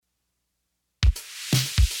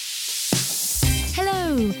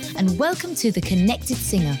Hello, and welcome to The Connected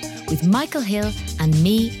Singer with Michael Hill and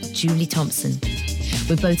me, Julie Thompson.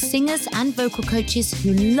 We're both singers and vocal coaches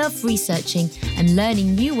who love researching and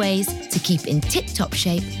learning new ways to keep in tip-top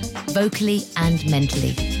shape, vocally and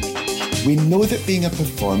mentally. We know that being a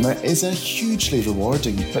performer is a hugely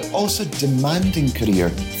rewarding but also demanding career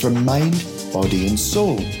for mind, body and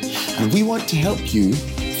soul. And we want to help you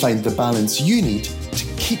find the balance you need to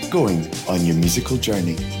keep going on your musical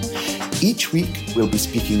journey. Each week, we'll be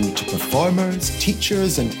speaking to performers,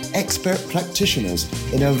 teachers and expert practitioners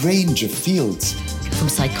in a range of fields. From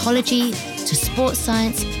psychology to sports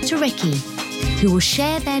science to Reiki, who will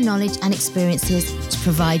share their knowledge and experiences to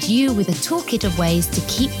provide you with a toolkit of ways to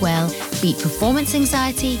keep well, beat performance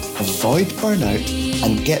anxiety, avoid burnout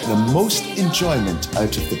and get the most enjoyment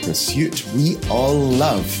out of the pursuit we all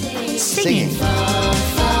love, singing.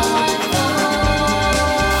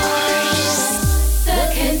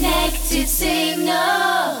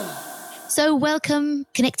 So welcome,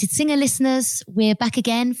 Connected Singer listeners. We're back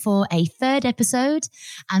again for a third episode.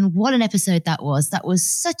 And what an episode that was. That was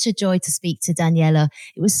such a joy to speak to Daniellle.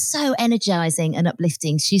 It was so energizing and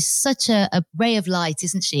uplifting. She's such a ray of light,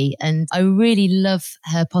 isn't she? And I really love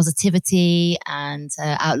her positivity and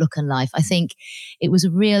her outlook on life. I think it was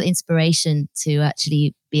a real inspiration to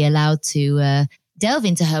actually be allowed to delve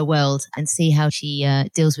into her world and see how she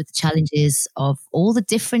deals with the challenges of all the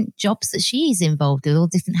different jobs that she's involved in, all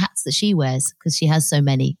different hats that she wears, because she has so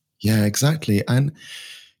many. Yeah, exactly. And,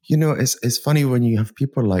 you know, it's funny when you have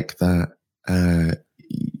people like that,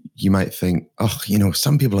 you might think, oh, you know,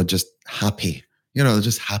 some people are just happy. You know, they're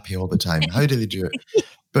just happy all the time. How do they do it?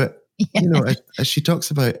 But, you know, as she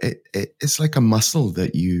talks about it, it's like a muscle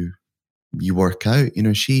that you work out. You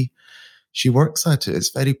know, she works at it. It's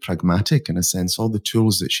very pragmatic in a sense. All the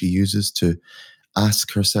tools that she uses to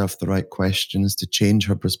ask herself the right questions, to change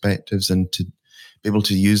her perspectives and to be able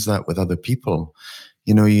to use that with other people.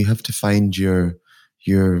 You know, you have to find your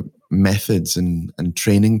methods and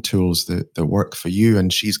training tools that work for you.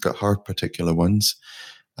 And she's got her particular ones.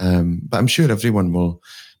 But I'm sure everyone will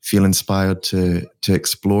feel inspired to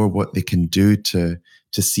explore what they can do to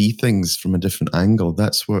see things from a different angle.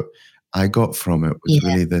 That's what I got from it, was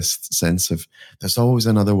really this sense of there's always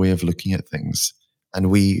another way of looking at things. And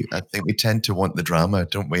I think we tend to want the drama,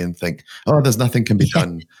 don't we? And think, oh, there's nothing can be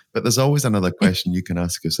done. But there's always another question you can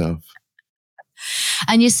ask yourself.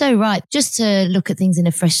 And you're so right. Just to look at things in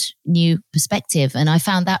a fresh, new perspective. And I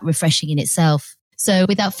found that refreshing in itself. So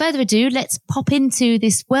without further ado, let's pop into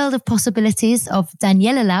this world of possibilities of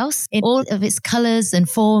Daniellle Laus in all of its colours and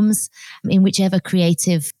forms, in whichever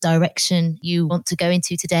creative direction you want to go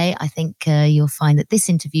into today. I think you'll find that this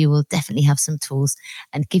interview will definitely have some tools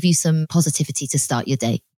and give you some positivity to start your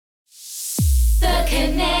day. The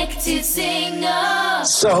Connected Singer.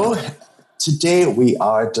 So today we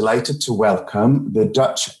are delighted to welcome the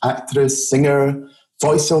Dutch actress, singer,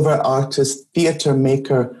 voiceover artist, theatre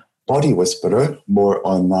maker, body whisperer, more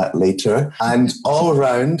on that later, and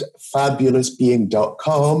all-round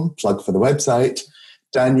fabulousbeing.com, plug for the website,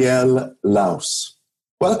 Daniellle Laus.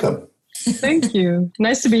 Welcome. Thank you.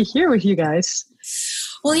 Nice to be here with you guys.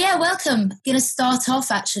 Well, yeah, welcome. I'm going to start off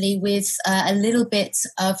actually with a little bit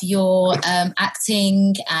of your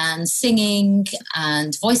acting and singing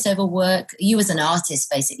and voiceover work. You as an artist,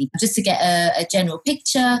 basically, just to get a general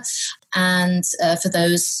picture. And for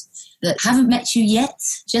those that haven't met you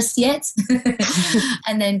just yet.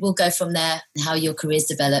 And then we'll go from there, how your career's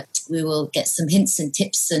developed. We will get some hints and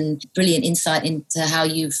tips and brilliant insight into how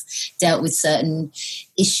you've dealt with certain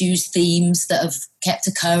issues, themes that have kept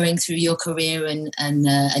occurring through your career and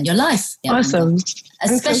your life. Yeah, awesome.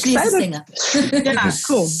 Especially as a singer. Yeah,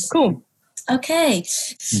 cool. Okay.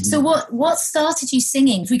 So what started you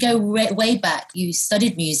singing? If we go way back, you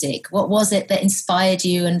studied music. What was it that inspired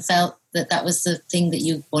you and felt that was the thing that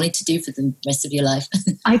you wanted to do for the rest of your life?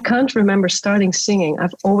 I can't remember starting singing.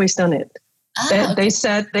 I've always done it. Okay. They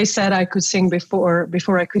said I could sing before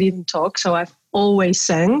I could even talk. So I've always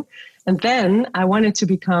sang. And then I wanted to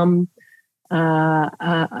become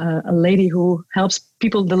a lady who helps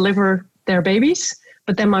people deliver their babies.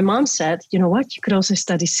 But then my mom said, you know what, you could also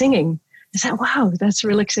study singing. I said, wow, that's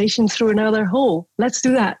relaxation through another hole. Let's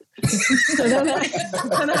do that. So then I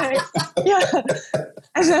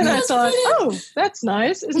thought, oh, that's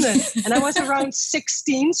nice, isn't it? And I was around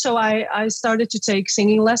 16, so I started to take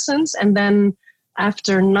singing lessons. And then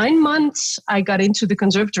after 9 months, I got into the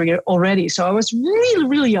conservatory already. So I was really,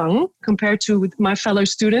 really young compared to with my fellow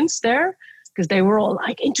students there, because they were all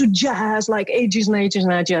like into jazz, like ages and ages,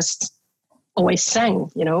 and I just always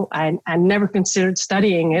sang, you know. I never considered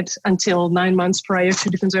studying it until 9 months prior to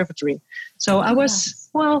the conservatory. So I was,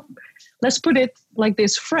 well, let's put it like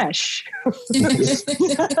this, fresh.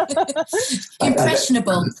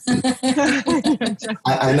 Impressionable.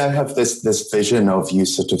 I now have this vision of you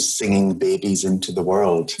sort of singing babies into the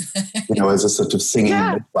world, as a sort of singing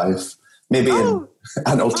midwife, maybe in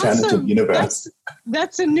an alternative universe.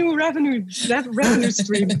 That's a new revenue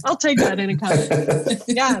stream. I'll take that in account.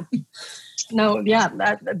 Yeah. No, yeah,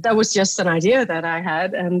 that was just an idea that I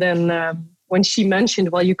had. And then when she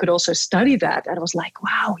mentioned, well, you could also study that, I was like,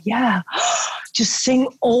 wow, yeah, just sing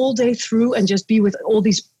all day through and just be with all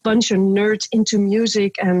these bunch of nerds into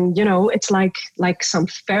music. And, it's like some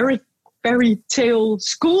fairy tale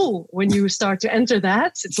school when you start to enter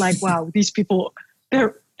that. It's like, wow, these people,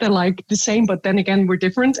 they're like the same, but then again, we're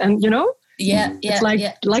different. And, it's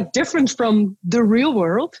like different from the real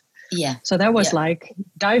world. Yeah. So that was like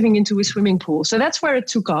diving into a swimming pool. So that's where it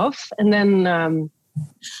took off. And then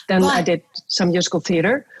I did some musical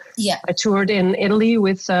theater. Yeah. I toured in Italy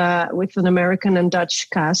with an American and Dutch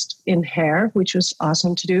cast in Hair, which was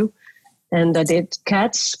awesome to do. And I did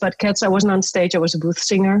Cats, but Cats I wasn't on stage. I was a booth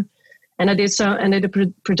singer. And I did a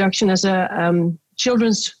production as a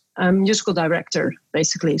children's musical director,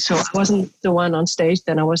 basically. So I wasn't the one on stage.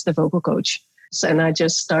 Then I was the vocal coach. So, and I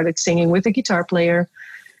just started singing with a guitar player.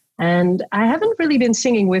 And I haven't really been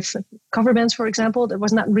singing with cover bands, for example. That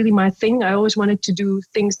was not really my thing. I always wanted to do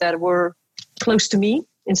things that were close to me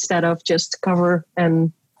instead of just cover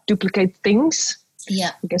and duplicate things.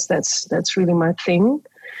 Yeah. I guess that's really my thing.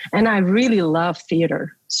 And I really love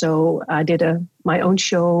theater. So I did my own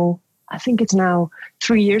show, I think it's now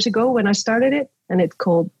 3 years ago when I started it. And it's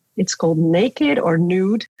called Naked or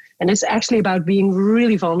Nude. And it's actually about being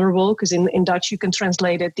really vulnerable, because in Dutch you can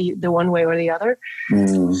translate it the one way or the other.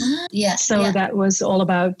 That was all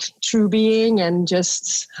about true being and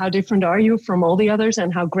just how different are you from all the others,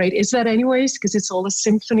 and how great is that anyways, because it's all a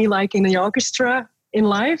symphony like in the orchestra in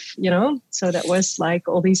life, So that was like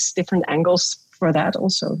all these different angles for that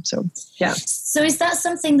also. So, yeah. So is that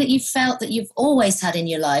something that you felt that you've always had in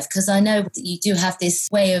your life? Because I know that you do have this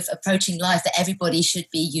way of approaching life that everybody should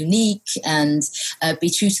be unique and be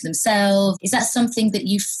true to themselves. Is that something that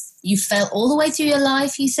you felt all the way through your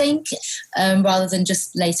life, you think, rather than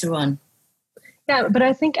just later on? Yeah, but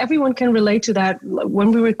I think everyone can relate to that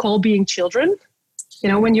when we recall being children.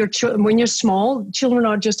 When you're small, children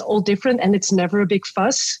are just all different, and it's never a big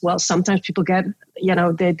fuss. Well, sometimes people get,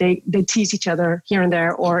 they tease each other here and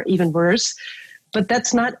there, or even worse. But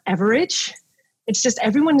that's not average. It's just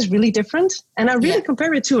everyone is really different. And I really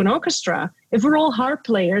compare it to an orchestra. If we're all harp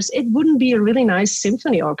players, it wouldn't be a really nice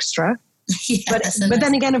symphony orchestra. But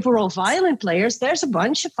then again, if we're all violin players, there's a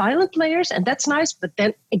bunch of violin players, and that's nice. But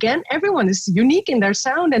then again, everyone is unique in their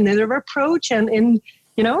sound and in their approach and in.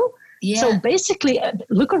 Yeah. So basically,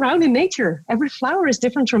 look around in nature. Every flower is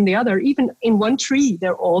different from the other. Even in one tree,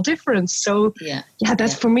 they're all different. So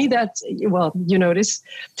that's for me. That's this.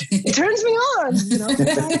 It turns me on.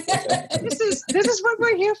 This is what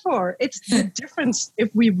we're here for. It's the difference. If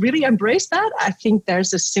we really embrace that, I think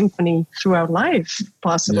there's a symphony throughout life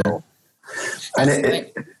possible. Yeah. And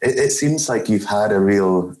it seems like you've had a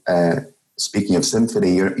real. Speaking of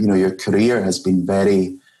symphony, your career has been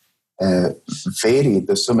very. Varied.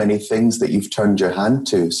 There's so many things that you've turned your hand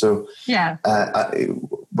to. So,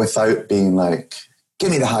 without being like, give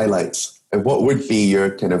me the highlights. What would be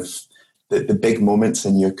your kind of the big moments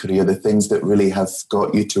in your career, the things that really have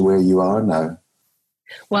got you to where you are now?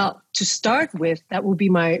 Well, to start with, that would be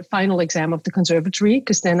my final exam of the conservatory,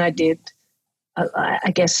 because then I did,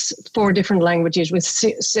 I guess, 4 different languages with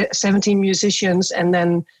 17 musicians, and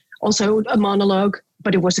then also a monologue.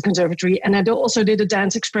 But it was a conservatory. And I also did a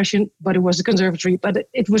dance expression, but it was a conservatory. But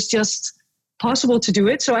it was just possible to do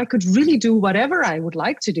it. So I could really do whatever I would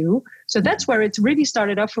like to do. So that's where it really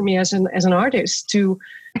started up for me as an artist, to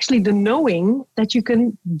actually the knowing that you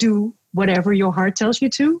can do whatever your heart tells you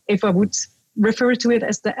to, if I would refer to it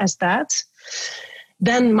as that.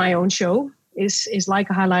 Then my own show is like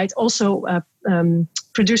a highlight. Also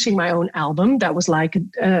producing my own album. That was like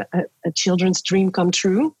a children's dream come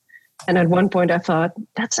true. And at one point I thought,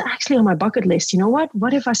 that's actually on my bucket list. You know what?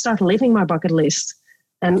 What if I start living my bucket list?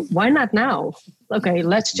 And why not now? Okay,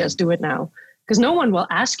 let's just do it now. Because no one will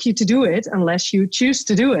ask you to do it unless you choose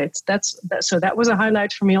to do it. So that was a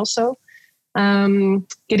highlight for me also.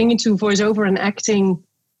 Getting into voiceover and acting,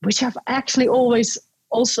 which I've actually always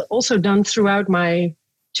also done throughout my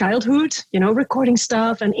childhood, recording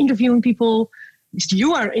stuff and interviewing people.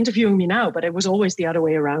 You are interviewing me now, but it was always the other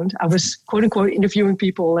way around. I was, quote unquote, interviewing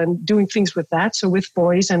people and doing things with that. So with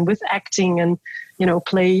voice and with acting and,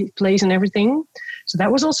 plays and everything. So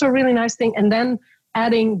that was also a really nice thing. And then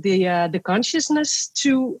adding the consciousness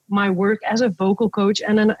to my work as a vocal coach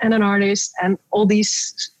and an artist, and all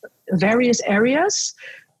these various areas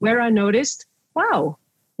where I noticed, wow,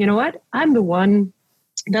 you know what? I'm the one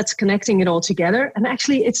that's connecting it all together. And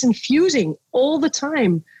actually it's infusing all the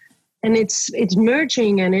time. And it's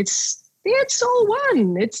merging, and it's all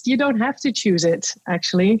one. You don't have to choose it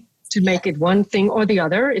actually to make it one thing or the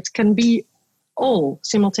other. It can be all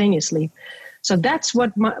simultaneously. So that's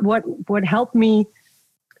what helped me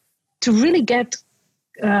to really get,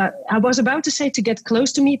 I was about to say to get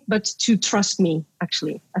close to me, but to trust me,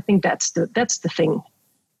 actually. I think that's the thing.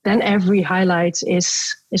 Then every highlight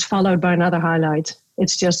is followed by another highlight.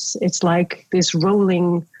 It's like this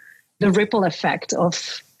rolling, the ripple effect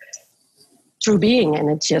of true being, and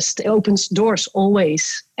it opens doors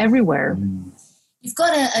always, everywhere. You've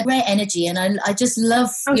got a great energy, and I just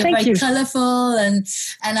love you're very colourful, and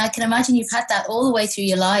I can imagine you've had that all the way through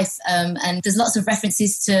your life. And there's lots of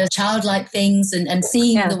references to childlike things and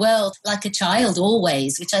seeing the world like a child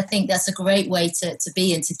always, which I think that's a great way to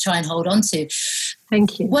be and to try and hold on to.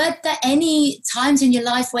 Thank you. Were there any times in your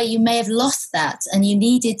life where you may have lost that and you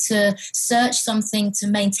needed to search something to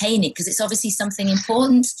maintain it? Because it's obviously something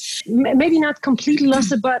important. Maybe not completely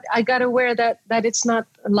lost it, but I got aware that it's not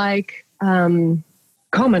like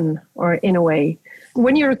common, or in a way.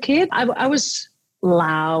 When you're a kid, I was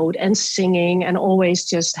loud and singing and always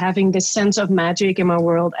just having this sense of magic in my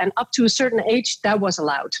world. And up to a certain age, that was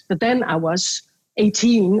allowed. But then I was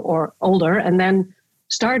 18 or older, and then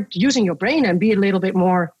start using your brain and be a little bit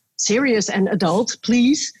more serious and adult,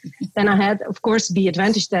 please. Then I had, of course, the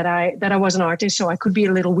advantage that I was an artist, so I could be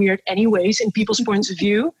a little weird anyways in people's points of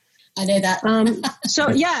view. I know that.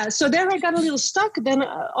 So there I got a little stuck. Then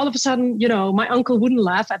all of a sudden, my uncle wouldn't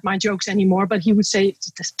laugh at my jokes anymore, but he would say,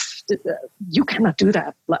 you cannot do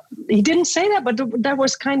that. He didn't say that, but that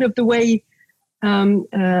was kind of the way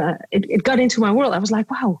it got into my world. I was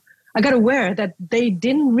like, wow. I got aware that they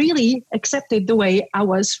didn't really accept it the way I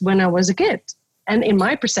was when I was a kid. And in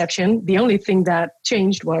my perception, the only thing that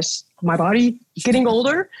changed was my body getting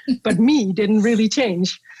older, but me didn't really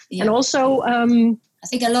change. Yeah. And also, I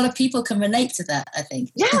think a lot of people can relate to that, I think.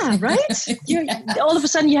 Yeah, right? All of a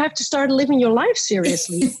sudden you have to start living your life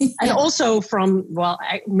seriously. And also from,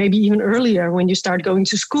 maybe even earlier when you start going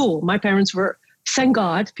to school. My parents were, thank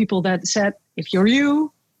God, people that said, if you're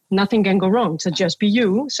you, nothing can go wrong. So just be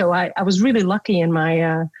you. So I was really lucky in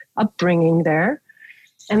my upbringing there.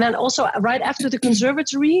 And then also right after the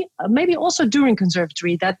conservatory, maybe also during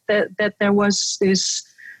conservatory, that there was this,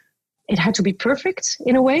 it had to be perfect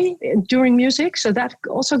in a way during music. So that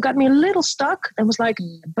also got me a little stuck. I was like,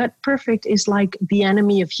 but perfect is like the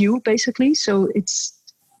enemy of you, basically. So it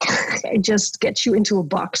just gets you into a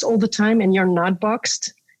box all the time, and you're not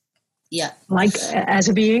boxed. Yeah. Like as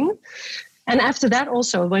a being. And after that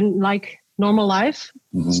also, when like normal life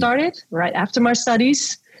started, right after my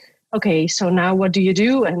studies, okay, so now what do you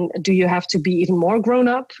do? And do you have to be even more grown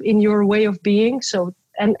up in your way of being? So,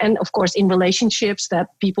 and of course, in relationships that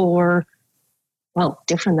people were,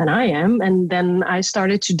 different than I am. And then I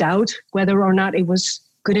started to doubt whether or not it was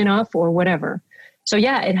good enough or whatever. So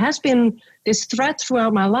yeah, it has been this thread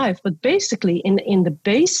throughout my life. But basically in the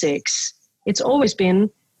basics, it's always been,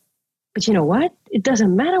 but you know what? It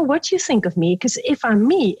doesn't matter what you think of me, because if I'm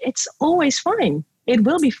me, it's always fine. It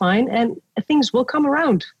will be fine, and things will come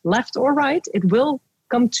around, left or right. It will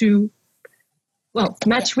come to,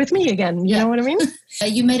 match with me again. You know what I mean?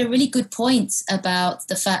 You made a really good point about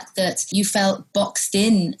the fact that you felt boxed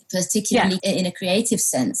in, particularly in a creative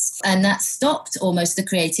sense, and that stopped almost the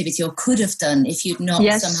creativity, or could have done if you'd not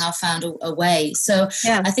somehow found a way. So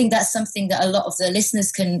I think that's something that a lot of the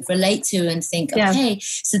listeners can relate to and think, okay,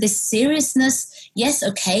 so this seriousness, yes,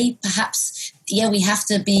 okay, perhaps, we have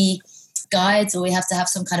to be guides, or we have to have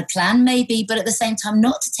some kind of plan maybe, but at the same time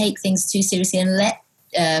not to take things too seriously and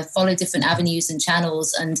follow different avenues and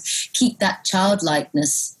channels and keep that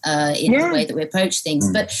childlikeness in the way that we approach things.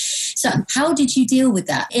 But so how did you deal with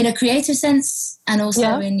that in a creative sense and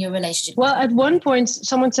also in your relationship? Well, at one point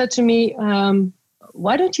someone said to me,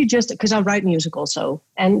 why don't you just, because I write music also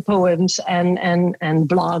and poems and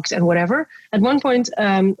blogs and whatever. At one point,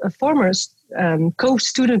 a former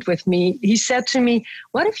co-student with me, he said to me,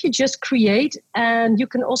 what if you just create and you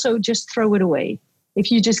can also just throw it away? If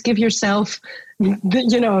you just give yourself,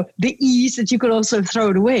 the ease that you could also throw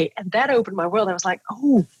it away. And that opened my world. I was like,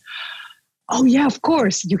 oh yeah, of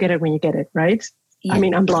course. You get it when you get it, right? Yeah. I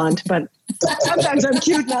mean, I'm blonde, but sometimes I'm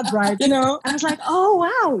cute, not bright, I was like, oh,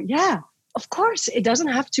 wow, yeah, of course. It doesn't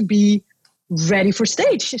have to be ready for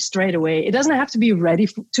stage straight away. It doesn't have to be ready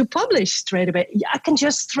to publish straight away. I can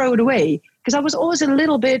just throw it away. Because I was always a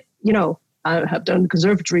little bit, I have done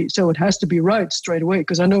conservatory, so it has to be right straight away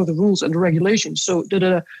because I know the rules and the regulations. So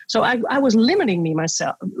So I was limiting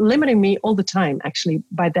me all the time, actually,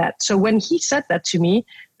 by that. So when he said that to me,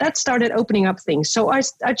 that started opening up things. So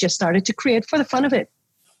I just started to create for the fun of it.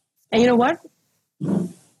 And you know what?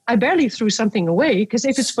 I barely threw something away, because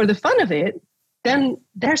if it's for the fun of it, then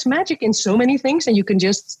there's magic in so many things, and you can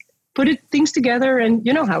just put things together, and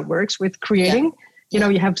you know how it works with creating. Yeah. You know,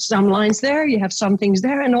 you have some lines there, you have some things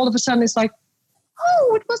there, and all of a sudden it's like,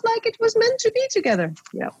 oh, it was like it was meant to be together.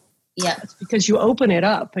 Yeah. Yeah. It's because you open it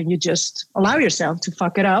up and you just allow yourself to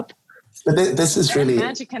fuck it up. But this is really...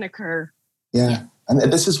 magic can occur. Yeah. And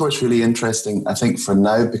this is what's really interesting, I think, for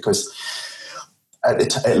now, because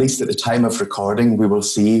at least at the time of recording, we will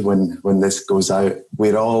see when this goes out,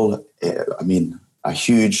 we're all, a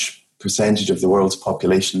huge percentage of the world's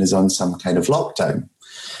population is on some kind of lockdown.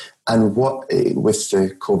 And what with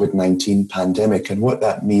the COVID-19 pandemic, and what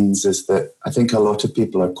that means is that I think a lot of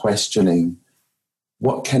people are questioning,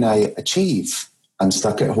 what can I achieve? I'm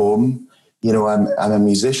stuck at home. You know, I'm a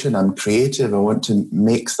musician. I'm creative. I want to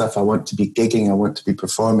make stuff. I want to be gigging. I want to be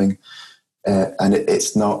performing, and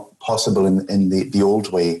it's not possible in the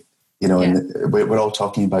old way. You know, and we're all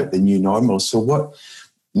talking about the new normal. So what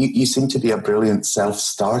you seem to be a brilliant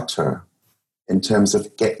self-starter in terms of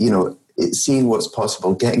seeing what's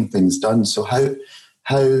possible, getting things done. So how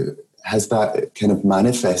has that kind of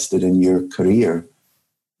manifested in your career,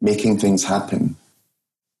 making things happen?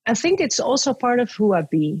 I think it's also part of who I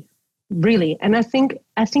be, really. And I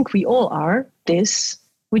think we all are this.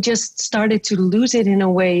 We just started to lose it in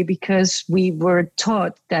a way because we were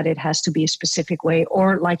taught that it has to be a specific way.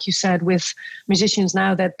 Or like you said, with musicians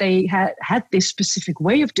now, that they had this specific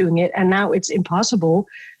way of doing it, and now it's impossible.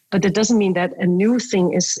 But that doesn't mean that a new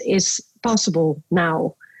thing is possible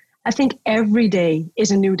now. I think every day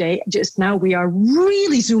is a new day. Just now we are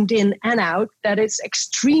really zoomed in and out, that it's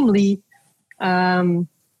extremely,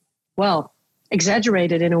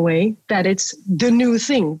 exaggerated in a way, that it's the new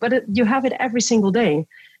thing. But you have it every single day.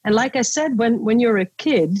 And like I said, when you're a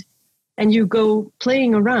kid and you go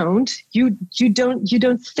playing around, you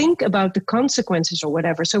don't think about the consequences or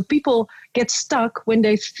whatever. So people get stuck when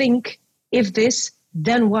they think, if this,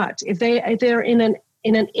 then what? If they're in an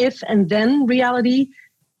if and then reality,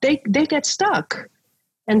 they get stuck.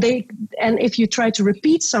 And if you try to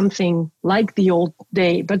repeat something like the old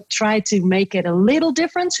day, but try to make it a little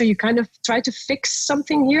different, so you kind of try to fix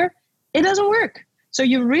something here, it doesn't work. So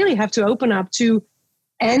you really have to open up to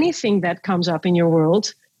anything that comes up in your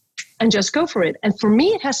world and just go for it. And for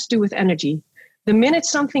me, it has to do with energy. The minute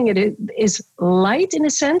something is light in a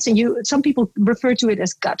sense, and some people refer to it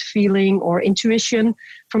as gut feeling or intuition.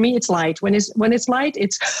 For me, it's light. When it's light,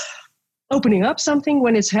 it's opening up something.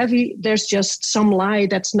 When it's heavy, there's just some lie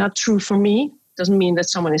that's not true for me. Doesn't mean that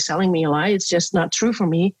someone is selling me a lie. It's just not true for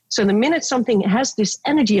me. So the minute something has this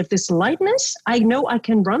energy of this lightness, I know I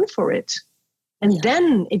can run for it. And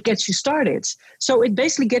then it gets you started. So it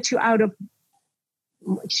basically gets you out of,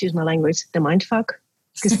 excuse my language, the mind fuck.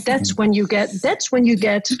 Because that's when you get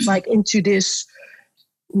like into this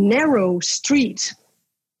narrow street.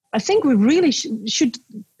 I think we really should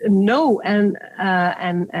know and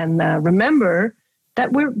remember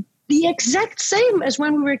that we're the exact same as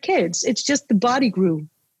when we were kids. It's just the body grew.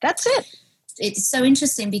 That's it. It's so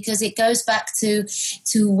interesting because it goes back to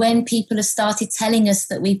when people have started telling us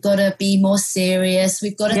that we've got to be more serious,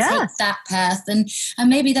 we've got to take that path, and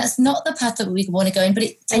maybe that's not the path that we want to go in. But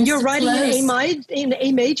and you're writing in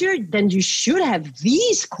A major, then you should have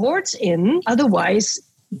these chords in. Otherwise,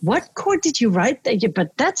 what chord did you write?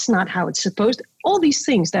 But that's not how it's supposed. All these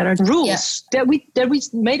things that are rules that we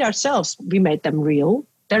made ourselves. We made them real.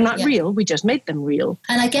 They're not real. We just made them real.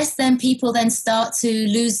 And I guess then people then start to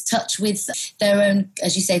lose touch with their own,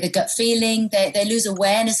 as you say, the gut feeling. They lose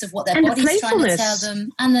awareness of what their body's trying to tell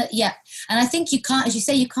them. And I think you can't, as you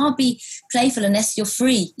say, you can't be playful unless you're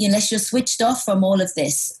free, unless you're switched off from all of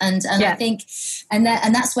this. And I think, and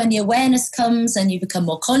that's when the awareness comes, and you become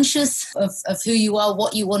more conscious of who you are,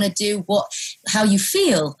 what you want to do, how you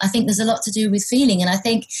feel. I think there's a lot to do with feeling. And I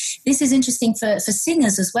think this is interesting for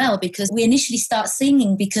singers as well, because we initially start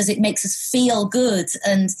singing because it makes us feel good,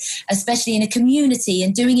 and especially in a community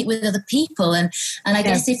and doing it with other people. And I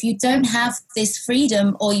guess if you don't have this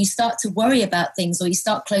freedom, or you start to worry about things, or you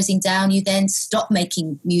start closing down, you then stop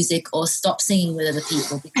making music or stop singing with other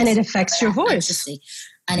people. And it affects your voice.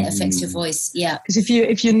 And it affects your voice, Because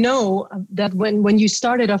if you know that when you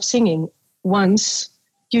started off singing once,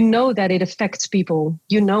 you know that it affects people.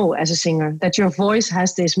 You know, as a singer, that your voice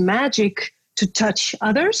has this magic to touch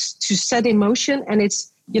others, to set in motion, and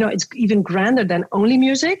it's it's even grander than only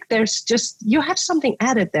music. There's just, you have something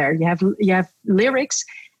added there. You have lyrics,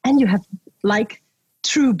 and you have like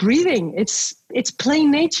true breathing. It's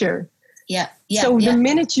plain nature. Yeah. So the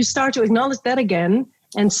minute you start to acknowledge that again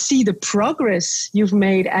and see the progress you've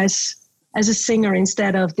made as a singer,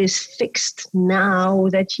 instead of this fixed now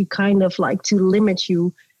that you kind of like to limit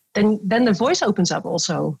you, then the voice opens up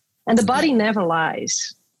also. And the body never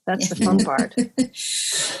lies. That's the fun part.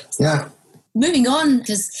 Yeah. Moving on,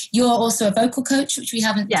 because you're also a vocal coach, which we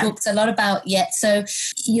haven't talked a lot about yet. So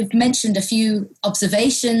you've mentioned a few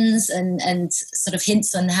observations and sort of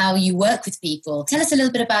hints on how you work with people. Tell us a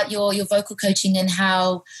little bit about your vocal coaching and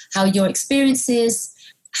how your experiences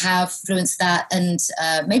have influenced that, and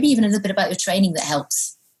maybe even a little bit about your training that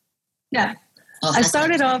helps. Yeah. I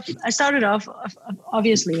started off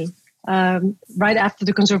obviously right after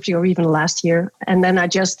the conservatory, or even last year. And then I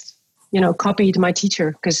just, copied my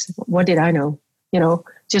teacher, because what did I know?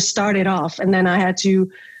 Just started off. And then I had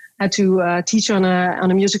to teach on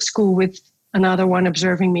a music school with another one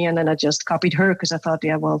observing me. And then I just copied her, because I thought,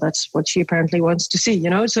 that's what she apparently wants to see,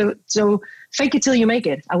 So fake it till you make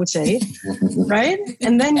it, I would say. Right.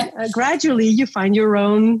 And then gradually you find your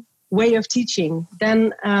own way of teaching.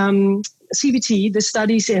 Then CVT, the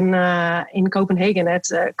studies in Copenhagen at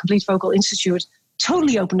Complete Vocal Institute,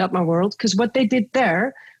 totally opened up my world, because what they did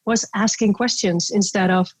there was asking questions instead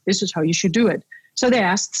of, this is how you should do it. So they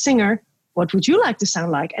asked the singer, what would you like to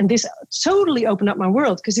sound like? And this totally opened up my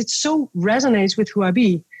world, because it so resonates with who I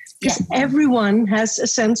be. Because everyone has a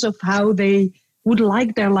sense of how they would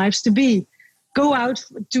like their lives to be. Go out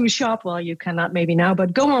to a shop, well, you cannot maybe now,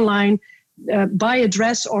 but go online, buy a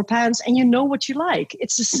dress or pants, and you know what you like.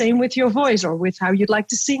 It's the same with your voice, or with how you'd like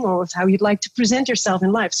to sing, or with how you'd like to present yourself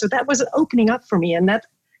in life. So that was an opening up for me, and that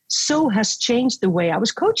so has changed the way I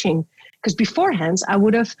was coaching. Because beforehand, I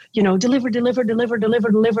would have, deliver,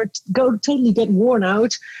 go totally get worn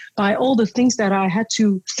out by all the things that I had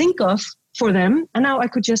to think of for them. And now I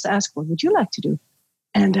could just ask, what would you like to do?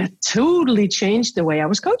 And that totally changed the way I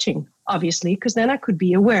was coaching, obviously, because then I could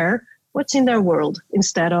be aware what's in their world,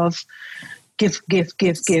 instead of give,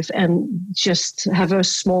 and just have a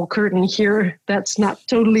small curtain here that's not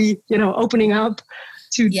totally, opening up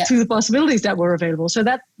to the possibilities that were available. So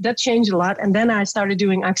that changed a lot. And then I started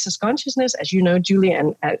doing access consciousness, as you know, Julie,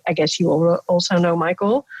 and I guess you also know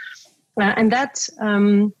Michael. And that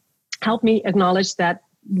helped me acknowledge that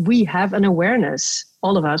we have an awareness,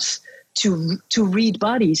 all of us, to read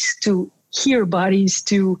bodies, to hear bodies,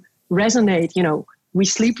 to resonate. We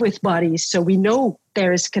sleep with bodies, so we know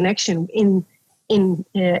there is connection in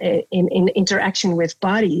interaction with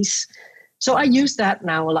bodies. So I use that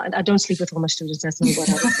now a lot. I don't sleep with all my students. That's not what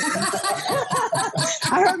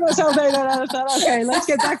I heard myself say that, and I thought, okay, let's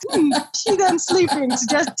get back to she then sleeping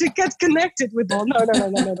to get connected with them. No.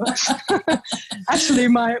 Actually,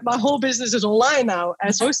 my whole business is online now,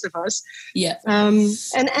 as most of us. Yeah. And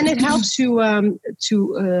it helps to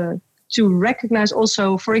recognize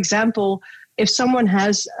also, for example, if someone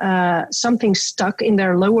has something stuck in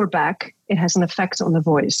their lower back, it has an effect on the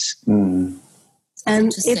voice. Mm.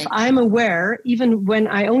 And if I'm aware, even when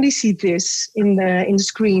I only see this in the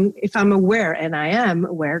screen, if I'm aware, and I am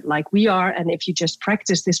aware, like we are, and if you just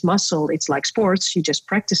practice this muscle, it's like sports, you just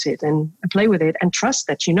practice it and play with it and trust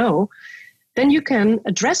that then you can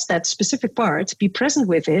address that specific part, be present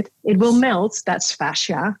with it, it will melt, that's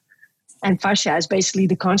fascia. And fascia is basically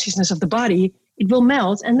the consciousness of the body. It will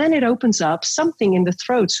melt, and then it opens up something in the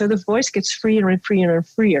throat, so the voice gets freer and freer and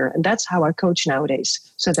freer. And that's how I coach nowadays.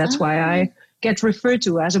 So that's why I get referred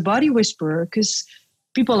to as a body whisperer, because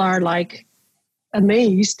people are like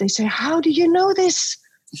amazed. They say, how do you know this?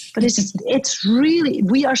 But it's really,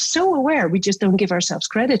 we are so aware. We just don't give ourselves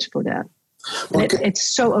credit for that. Okay. It's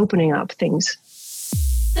so opening up things.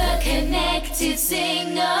 The Connected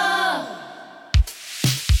Singer.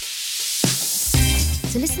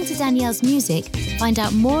 To listen to Danielle's music, find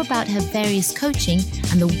out more about her various coaching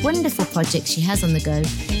and the wonderful projects she has on the go,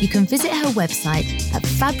 you can visit her website at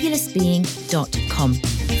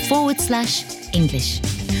fabulousbeing.com/English.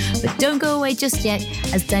 But don't go away just yet,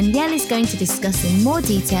 as Daniellle is going to discuss in more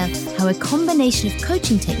detail how a combination of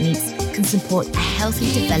coaching techniques can support a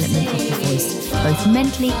healthy development of the voice, both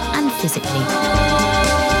mentally and physically.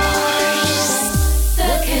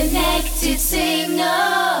 The Connected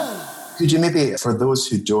Singer. Could you maybe, for those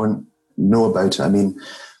who don't know about it, I mean,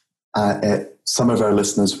 some of our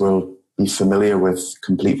listeners will be familiar with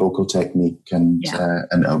complete vocal technique, and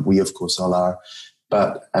we, of course, all are.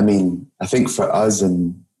 But I mean, I think for us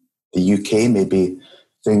in the UK, maybe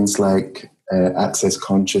things like access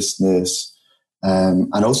consciousness,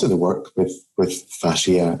 and also the work with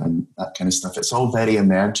fascia and that kind of stuff. It's all very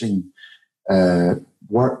emerging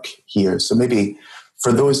work here. So maybe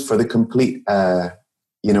for the complete, like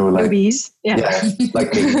newbies,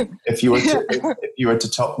 like me, if you were to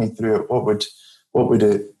talk me through it, what would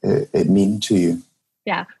it mean to you?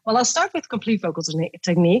 Yeah, well, I'll start with complete vocal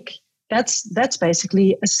technique. That's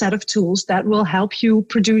basically a set of tools that will help you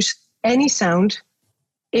produce any sound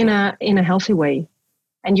in a healthy way.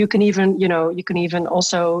 And you can even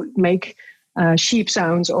also make sheep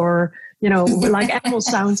sounds or like animal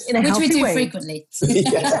sounds in a healthy way. Which we do frequently.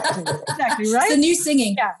 Exactly, right? It's the new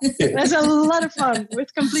singing. Yeah, there's a lot of fun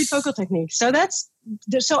with complete vocal technique. So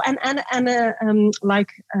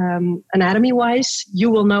anatomy wise, you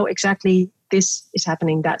will know exactly this is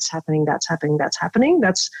happening, that's happening, that's happening, that's happening.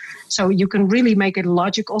 So you can really make it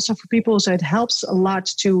logic also for people. So it helps a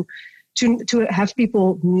lot to have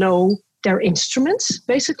people know their instruments,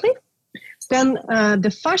 basically. Then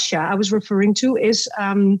the fascia I was referring to is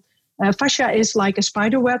fascia is like a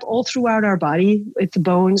spider web all throughout our body with the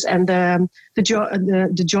bones and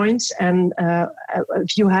the joints. And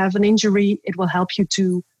if you have an injury, it will help you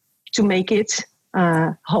to make it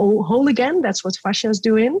whole again. That's what fascia is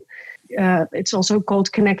doing. It's also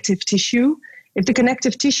called connective tissue. If the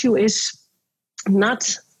connective tissue is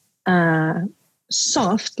not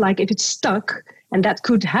soft, like if it's stuck, and that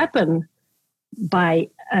could happen by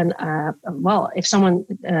if someone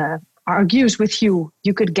argues with you,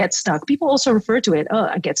 you could get stuck. People also refer to it,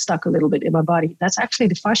 I get stuck a little bit in my body. That's actually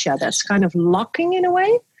the fascia. That's kind of locking in a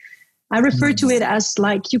way. I refer to it as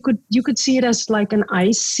like, you could see it as like an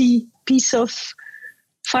icy piece of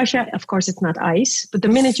fascia. Of course, it's not ice, but the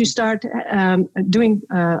minute you start doing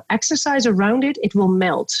exercise around it, it will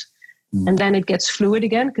melt. And then it gets fluid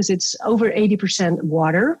again because it's over 80%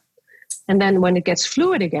 water. And then when it gets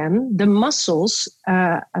fluid again, the muscles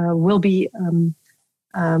will be,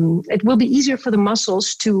 it will be easier for the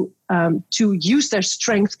muscles to use their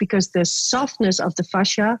strength because the softness of the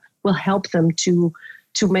fascia will help them to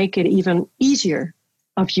make it even easier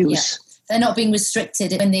of use. Yeah. They're not being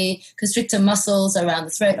restricted. When the constrictor muscles around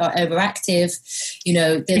the throat are overactive,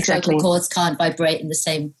 the vocal cords can't vibrate in the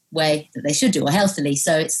same way that they should do or healthily.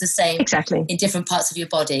 So it's the same in different parts of your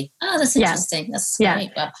body. Oh, that's interesting. Yeah. That's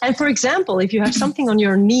great. Wow. And for example, if you have something on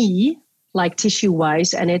your knee, like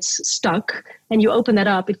tissue-wise, and it's stuck, and you open that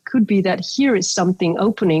up, it could be that here is something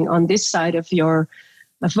opening on this side of your,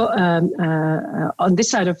 on this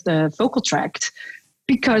side of the vocal tract,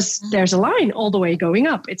 because there's a line all the way going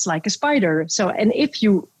up. It's like a spider. So, and if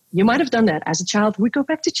you might have done that as a child, we go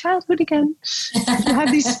back to childhood again. You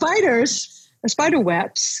have these spider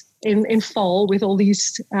webs in fall with all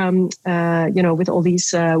these, with all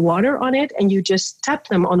these water on it, and you just tap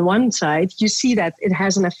them on one side, you see that it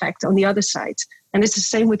has an effect on the other side. And it's the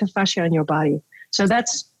same with the fascia in your body. So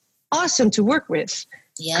that's awesome to work with,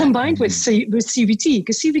 combined with CVT,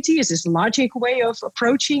 because CVT is this logic way of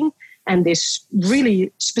approaching and this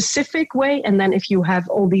really specific way. And then if you have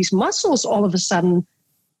all these muscles all of a sudden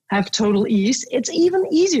have total ease, it's even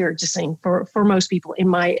easier to sing for most people, in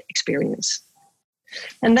my experience.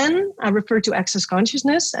 And then I refer to access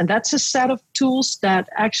consciousness, and that's a set of tools that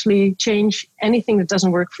actually change anything that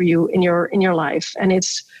doesn't work for you in your life. And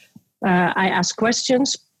it's I ask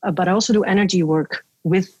questions, but I also do energy work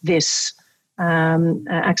with this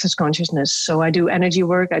access consciousness. So I do energy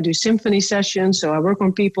work, I do symphony sessions, so I work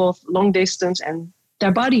on people long distance and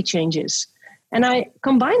their body changes. And I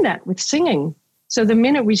combine that with singing. So the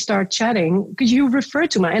minute we start chatting, because you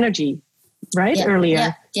referred to my energy, right,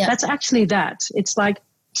 earlier, that's actually that. It's like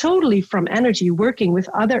totally from energy, working with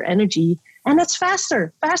other energy, and that's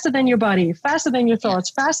faster than your body, faster than your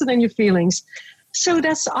thoughts, faster than your feelings. So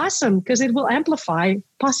that's awesome because it will amplify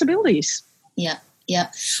possibilities. Yeah.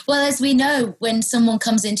 Yeah. Well, as we know, when someone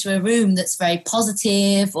comes into a room that's very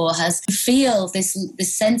positive or feel this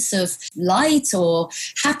sense of light or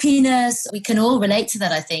happiness, we can all relate to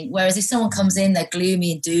that, I think. Whereas if someone comes in, they're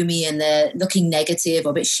gloomy and doomy and they're looking negative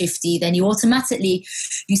or a bit shifty, then you automatically,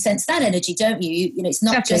 you sense that energy, don't you? You know, it's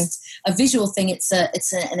not just a visual thing, it's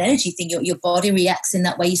an energy thing. Your body reacts in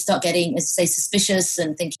that way. You start getting, as you say, suspicious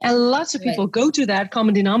and thinking. And lots of people go to that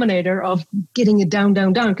common denominator of getting it down,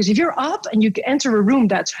 down, down. Because if you're up and you enter a room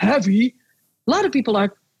that's heavy, a lot of people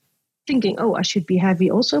are thinking, oh, I should be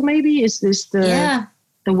heavy also, maybe. Is this the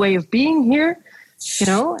way of being here? You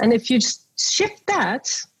know, and if you just shift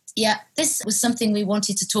that, Yeah, this was something we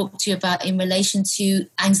wanted to talk to you about in relation to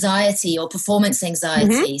anxiety or performance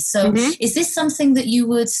anxiety. So is this something that you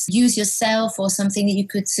would use yourself or something that you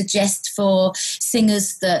could suggest for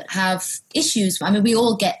singers that have issues? I mean, we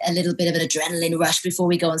all get a little bit of an adrenaline rush before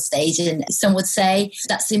we go on stage, and some would say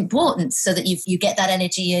that's important so that you get that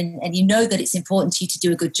energy and you know that it's important to you to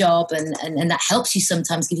do a good job, and that helps you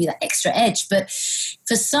sometimes, give you that extra edge. But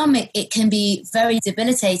for some, it can be very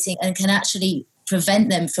debilitating and can actually prevent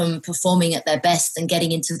them from performing at their best and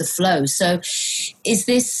getting into the flow. So is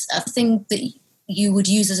this a thing that you would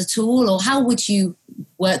use as a tool, or how would you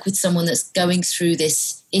work with someone that's going through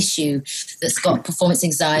this issue, that's got performance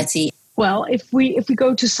anxiety? Well, if we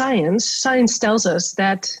go to science tells us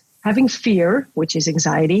that having fear, which is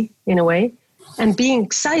anxiety in a way, and being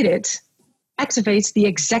excited activates the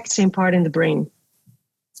exact same part in the brain.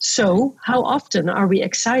 So how often are we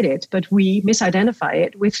excited, but we misidentify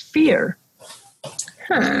it with fear?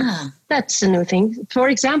 That's a new thing. For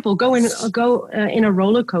example, go in a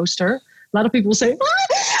roller coaster. A lot of people say,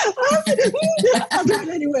 I'll do it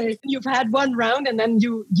anyway. You've had one round and then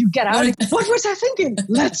you get out. What was I thinking?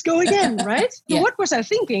 Let's go again, right? Yeah. So what was I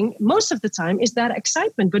thinking? Most of the time is that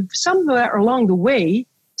excitement. But somewhere along the way,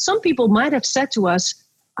 some people might have said to us,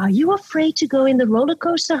 are you afraid to go in the roller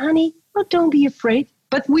coaster, honey? Oh, don't be afraid.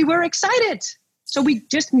 But we were excited. So we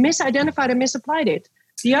just misidentified and misapplied it.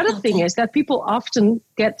 The other thing is that people often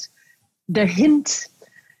get the hint,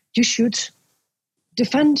 you should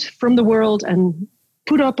defend from the world and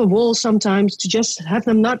put up a wall sometimes to just have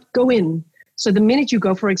them not go in. So the minute you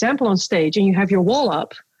go, for example, on stage and you have your wall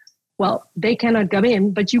up, well, they cannot come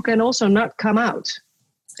in, but you can also not come out.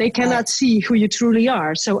 They cannot see who you truly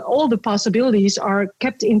are. So all the possibilities are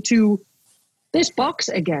kept into this box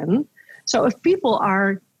again. So if people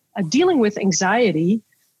are dealing with anxiety,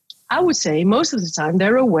 I would say most of the time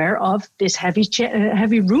they're aware of this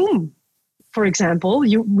heavy room, for example,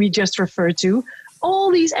 we just referred to, all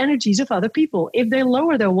these energies of other people. If they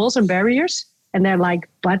lower their walls and barriers and they're like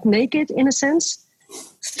butt naked in a sense,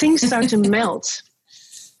 things start to melt.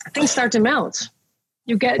 Things start to melt.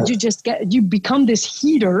 You become this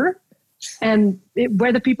heater, and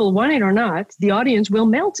whether people want it or not, the audience will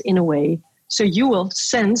melt in a way. So you will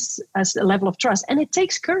sense as a level of trust, and it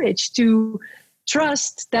takes courage to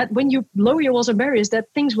trust that when you lower your walls and barriers,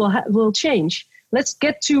 that things will change. Let's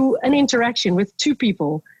get to an interaction with two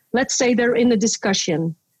people. Let's say they're in a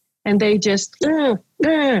discussion and they just do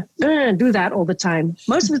that all the time.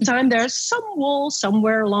 Most of the time, there's some wall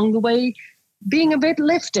somewhere along the way being a bit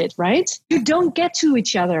lifted, right? You don't get to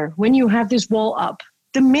each other when you have this wall up.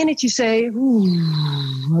 The minute you say,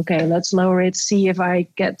 okay, let's lower it, see if I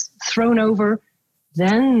get thrown over,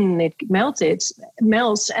 then it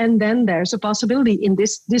melts, and then there's a possibility in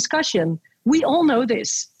this discussion. We all know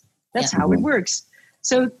this. That's how it works.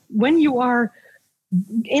 So when you are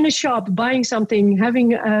in a shop buying something,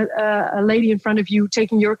 having a lady in front of you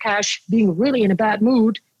taking your cash, being really in a bad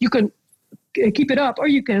mood, you can keep it up or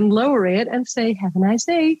you can lower it and say, have a nice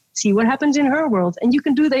day, see what happens in her world. And you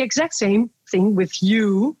can do the exact same thing with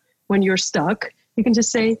you when you're stuck. You can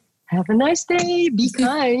just say, have a nice day, be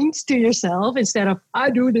kind to yourself instead of, I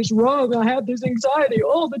do this wrong, I have this anxiety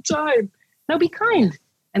all the time. No, be kind.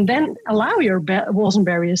 And then allow your walls and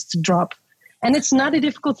barriers to drop. And it's not a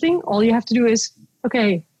difficult thing. All you have to do is,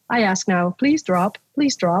 okay, I ask now, please drop,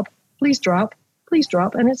 please drop, please drop, please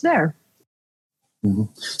drop, and it's there. Mm-hmm.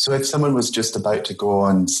 So if someone was just about to go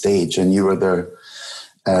on stage and you were their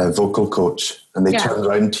vocal coach and they turned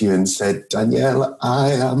around to you and said, Danielle,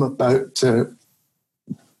 I am about to,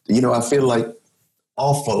 I feel like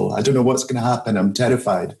awful. I don't know what's going to happen. I'm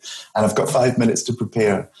terrified. And I've got 5 minutes to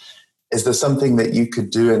prepare. Is there something that you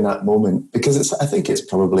could do in that moment? Because I think it's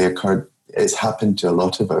probably it's happened to a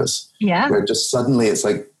lot of us. Yeah. Where just suddenly it's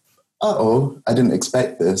like, I didn't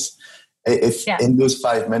expect this. If in those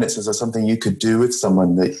 5 minutes, is there something you could do with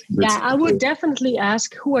someone that... I would definitely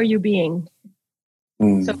ask, who are you being?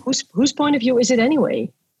 So whose point of view is it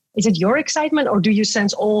anyway? Is it your excitement, or do you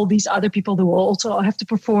sense all these other people who will also have to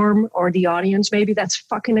perform, or the audience maybe that's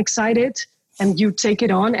fucking excited and you take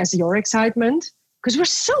it on as your excitement? Because we're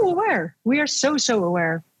so aware. We are so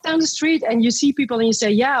aware. Down the street and you see people and you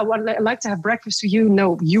say, I'd like to have breakfast with you.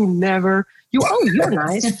 No, you never. You're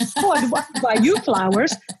nice. I'd buy you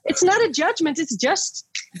flowers. It's not a judgment. It's just,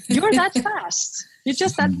 you're that fast. You're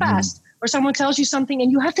just that fast. Or someone tells you something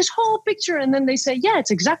and you have this whole picture and then they say,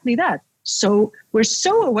 it's exactly that. So we're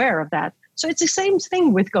so aware of that. So it's the same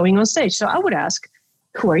thing with going on stage. So I would ask,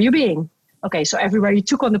 who are you being? Okay, so everywhere you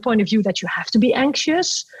took on the point of view that you have to be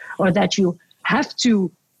anxious or that you have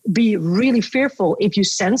to be really fearful. If you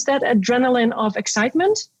sense that adrenaline of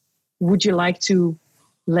excitement, would you like to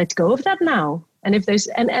let go of that now. And if they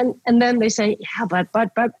and then they say, yeah,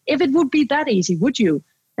 but if it would be that easy, would you?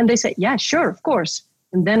 And they say, yeah, sure, of course.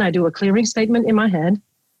 And then I do a clearing statement in my head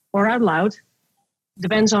or out loud.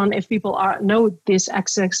 Depends on if people know this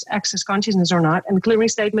access consciousness or not. And the clearing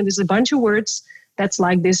statement is a bunch of words. That's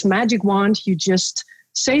like this magic wand. You just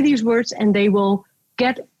say these words and they will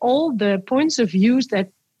get all the points of views that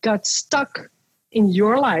got stuck in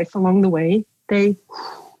your life along the way. They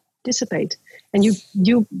dissipate. And you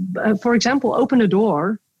for example, open a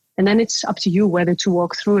door, and then it's up to you whether to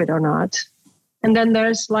walk through it or not. And then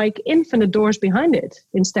there's like infinite doors behind it,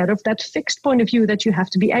 instead of that fixed point of view that you have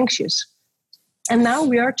to be anxious. And now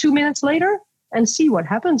we are 2 minutes later and see what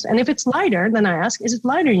happens. And if it's lighter, then I ask, is it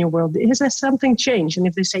lighter in your world? Has there something changed? And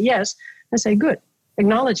if they say yes, I say, good,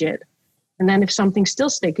 acknowledge it. And then if something's still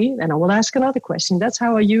sticky, then I will ask another question. That's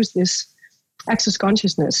how I use this access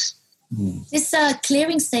consciousness. This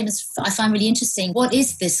clearing statement I find really interesting. What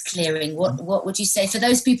is this clearing? What would you say for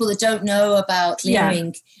those people that don't know about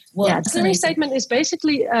clearing? The clearing statement is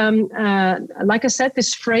basically, like I said,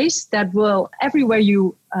 this phrase that will, everywhere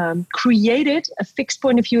you created a fixed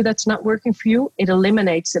point of view that's not working for you, it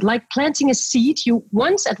eliminates it. Like planting a seed, you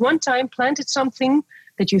once at one time planted something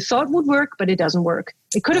that you thought would work, but it doesn't work.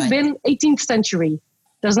 It could have been 18th century.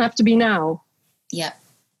 Doesn't have to be now. Yeah.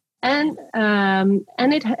 And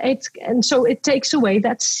so it takes away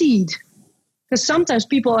that seed, because sometimes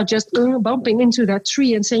people are just bumping into that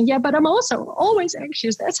tree and saying, yeah, but I'm also always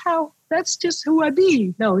anxious. That's just who I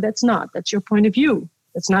be. No, that's not. That's your point of view.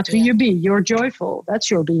 That's not who you be. You're joyful.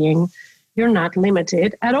 That's your being. You're not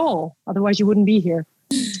limited at all. Otherwise you wouldn't be here.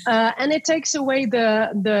 And it takes away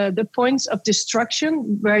the points of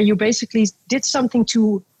destruction where you basically did something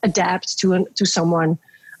to adapt to someone.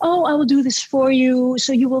 Oh, I will do this for you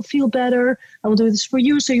so you will feel better. I will do this for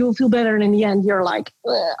you so you will feel better. And in the end, you're like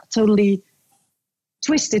totally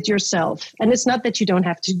twisted yourself. And it's not that you don't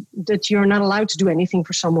have to, that you're not allowed to do anything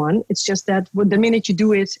for someone. It's just that the minute you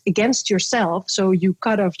do it against yourself, so you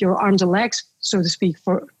cut off your arms and legs, so to speak,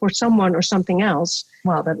 for someone or something else,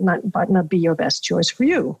 well, that might not be your best choice for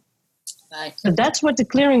you. Right. So that's what the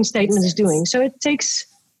clearing statement is doing. So it takes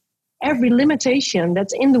every limitation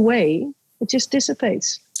that's in the way, it just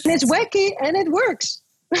dissipates. And it's wacky and it works.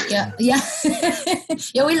 Yeah.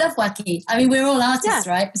 Yeah, we love wacky. I mean, we're all artists,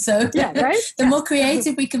 right? So the more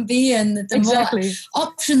creative we can be and the more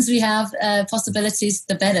options we have, possibilities,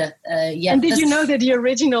 the better. And did you know that the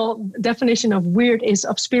original definition of weird is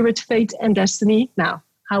of spirit, fate, and destiny? Now,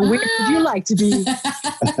 how weird would you like to be?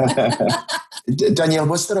 Daniellle,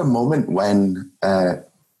 was there a moment when,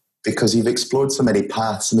 because you've explored so many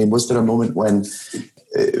paths, I mean, was there a moment when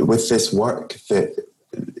with this work that,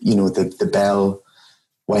 you know, the bell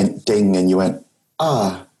went ding and you went,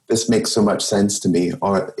 this makes so much sense to me,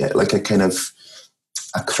 or like a kind of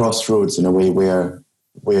a crossroads in a way where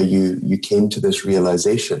you came to this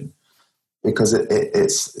realization? Because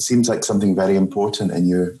it seems like something very important in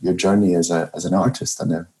your journey as an artist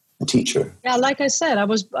and a teacher. Yeah, like I said, I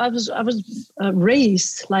was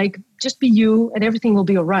raised like, just be you and everything will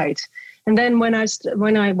be all right. And then when I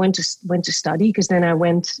went to study, because then I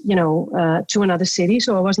went, to another city,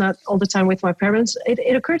 so I was not all the time with my parents.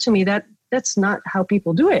 It occurred to me that that's not how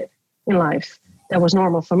people do it in life. That was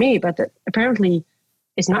normal for me, but that apparently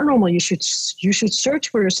it's not normal. You should search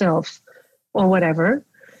for yourself or whatever.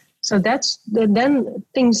 So then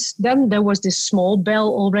there was this small bell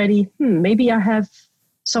already. Maybe I have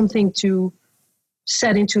something to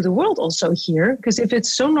set into the world also here, because if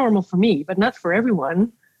it's so normal for me, but not for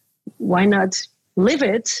everyone, why not live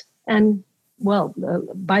it? And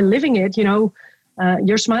by living it,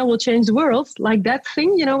 your smile will change the world, like that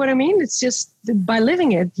thing. You know what I mean? It's just by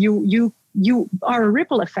living it, you are a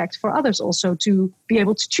ripple effect for others also to be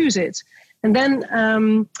able to choose it. And then,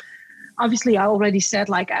 obviously, I already said,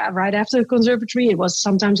 like right after the conservatory, it was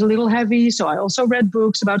sometimes a little heavy. So I also read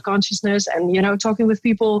books about consciousness and, talking with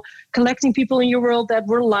people, collecting people in your world that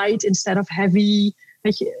were light instead of heavy.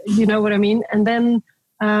 You know what I mean? And then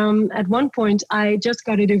at one point, I just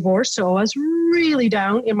got a divorce. So I was really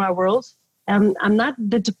down in my world. I'm not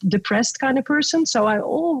the depressed kind of person. So I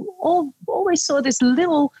always saw this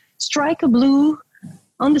little strike of blue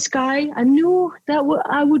on the sky. I knew that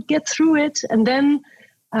I would get through it. And then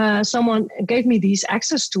someone gave me these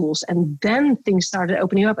access tools, and then things started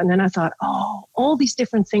opening up. And then I thought, all these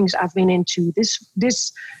different things I've been into,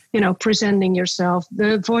 this presenting yourself,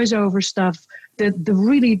 the voiceover stuff, the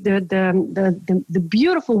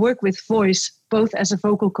beautiful work with voice, both as a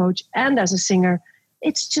vocal coach and as a singer.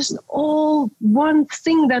 It's just all one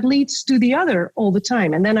thing that leads to the other all the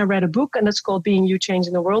time. And then I read a book, and it's called Being You,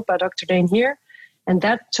 Changing the World by Dr. Daniellle. And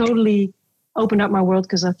that totally opened up my world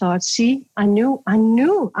because I thought, see, I knew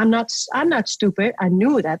I'm not stupid. I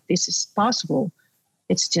knew that this is possible.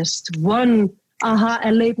 It's just one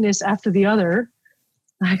erlebnis after the other.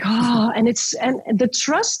 Like, and the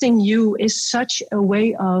trust in you is such a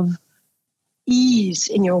way of ease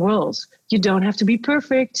in your world. You don't have to be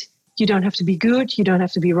perfect. You don't have to be good. You don't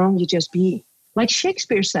have to be wrong. You just be. Like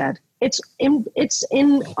Shakespeare said, it's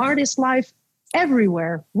in artist life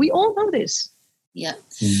everywhere. We all know this. Yeah,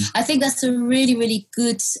 I think that's a really, really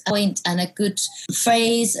good point and a good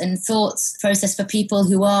phrase and thoughts process for people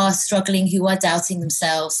who are struggling, who are doubting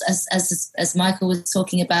themselves, as Michael was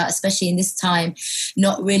talking about, especially in this time,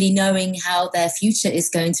 not really knowing how their future is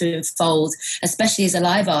going to unfold, especially as a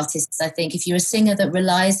live artist. I think if you're a singer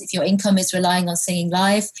if your income is relying on singing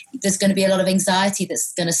live, there's going to be a lot of anxiety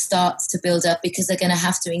that's going to start to build up because they're going to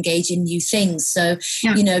have to engage in new things. So,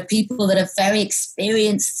 people that are very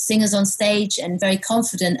experienced singers on stage and very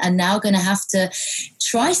confident are now going to have to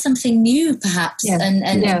try something new perhaps and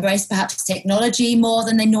embrace perhaps technology more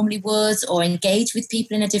than they normally would, or engage with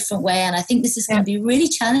people in a different way. And I think this is going to be really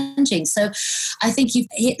challenging. So I think you've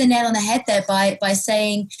hit the nail on the head there by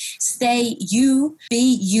saying stay you,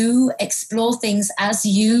 be you, explore things as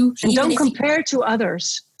you. And don't compare to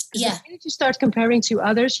others. Yeah. The minute you start comparing to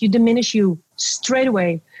others, you diminish you straight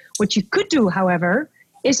away. What you could do, however,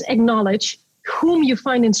 is acknowledge whom you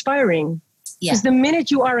find inspiring. Because the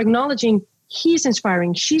minute you are acknowledging he's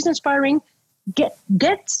inspiring, she's inspiring,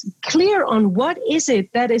 get clear on what is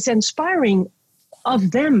it that is inspiring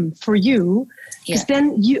of them for you. Because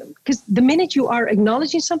because the minute you are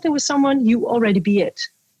acknowledging something with someone, you already be it.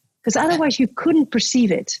 Because otherwise you couldn't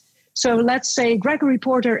perceive it. So let's say Gregory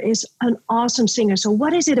Porter is an awesome singer. So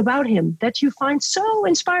what is it about him that you find so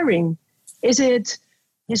inspiring? Is it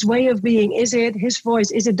his way of being? Is it his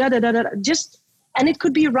voice? Is it da-da-da-da? And it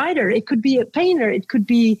could be a writer, it could be a painter, it could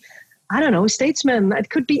be, I don't know, a statesman, it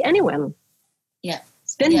could be anyone. Yeah.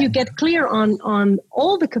 Then you get clear on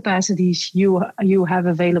all the capacities you have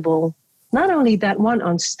available. Not only that one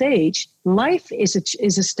on stage, life is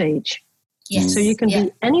a stage. Yes. So you can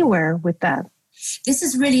be anywhere with that. This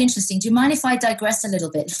is really interesting. Do you mind if I digress a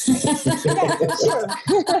little bit? Sure.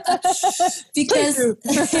 Because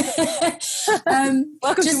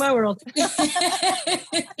welcome to my world.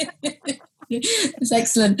 It's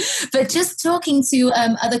excellent. But just talking to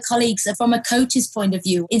other colleagues from a coach's point of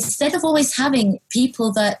view, instead of always having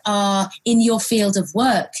people that are in your field of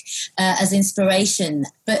work as inspiration,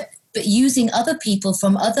 but using other people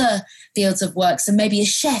from other fields of work, so maybe a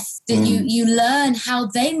chef, that you learn how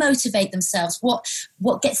they motivate themselves,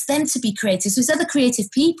 what gets them to be creative. So there's other creative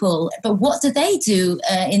people, but what do they do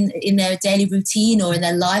in their daily routine or in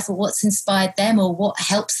their life, or what's inspired them, or what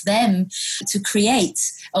helps them to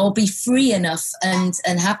create or be free enough and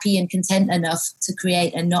happy and content enough to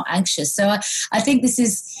create and not anxious. So I think this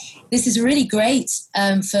is really great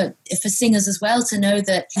for singers as well, to know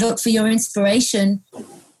that look for your inspiration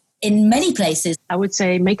in many places. I would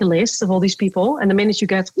say make a list of all these people, and the minute you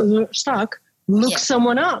get stuck, look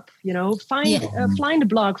someone up. Find a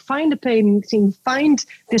blog, find a painting, find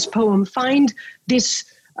this poem, find this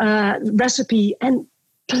recipe, and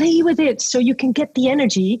play with it so you can get the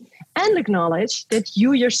energy and acknowledge that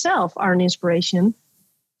you yourself are an inspiration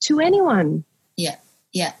to anyone.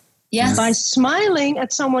 Yes. By smiling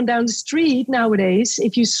at someone down the street nowadays,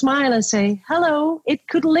 if you smile and say hello, it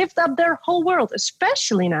could lift up their whole world,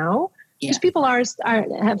 especially now. Because people have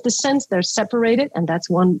the sense they're separated, and that's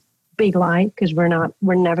one big lie, because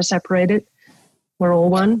we're never separated. We're all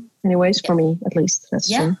one. Anyways, for me at least. That's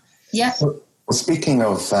true. Yeah. Well, speaking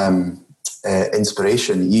of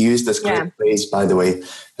inspiration, you used this great phrase, by the way,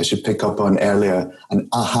 I should pick up on earlier, an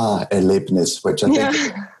aha-erlebnis, which I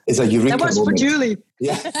think is a eureka moment. That was for Julie.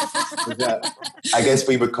 Yeah. I guess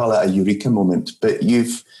we would call it a eureka moment. But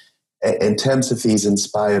you've, in terms of these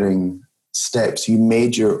inspiring steps, you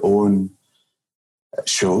made your own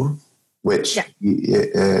show, which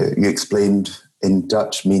you explained in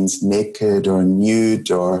Dutch means naked or nude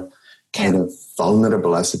or kind of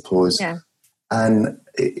vulnerable, I suppose. Yeah. And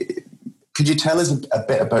could you tell us a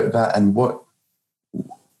bit about that and what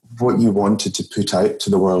you wanted to put out to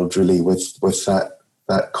the world, really, with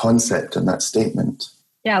that concept and that statement?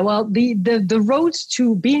 Yeah, well, the road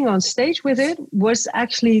to being on stage with it was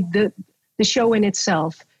actually the show in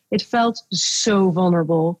itself. It felt so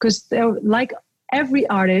vulnerable because, like every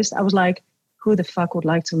artist, I was like, who the fuck would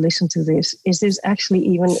like to listen to this? Is this actually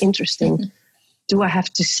even interesting? Do I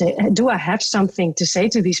have something to say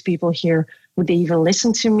to these people here? Would they even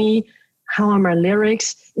listen to me? How are my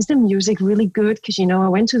lyrics? Is the music really good? Because, I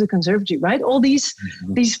went to the conservatory, right? All these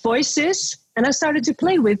voices. And I started to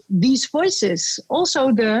play with these voices.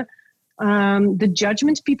 Also the the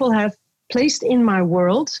judgments people have placed in my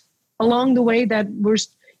world along the way that were,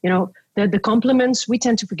 the compliments we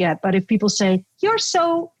tend to forget. But if people say, you're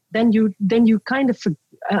so, then you kind of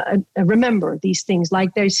remember these things,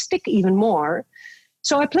 like they stick even more.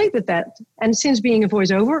 So I played with that. And since being a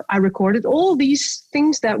voiceover, I recorded all these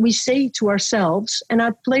things that we say to ourselves, and I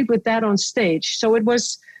played with that on stage. So it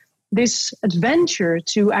was this adventure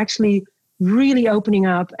to actually really opening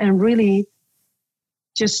up and really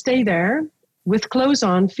just stay there with clothes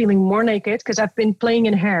on, feeling more naked, because I've been playing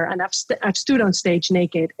in hair and I've stood on stage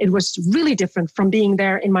naked. It was really different from being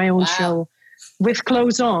there in my own show with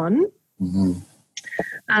clothes on. Mm-hmm.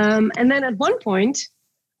 And then at one point,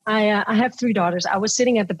 I have 3 daughters. I was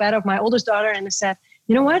sitting at the bed of my oldest daughter and I said,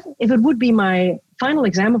 you know what? If it would be my final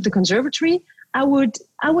exam of the conservatory, I would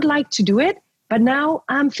like to do it. But now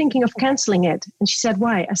I'm thinking of canceling it. And she said,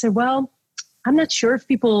 why? I said, well, I'm not sure if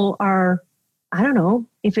people are, I don't know,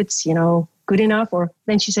 if it's, good enough. Or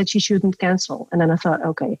then she said she shouldn't cancel. And then I thought,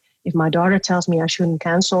 okay, if my daughter tells me I shouldn't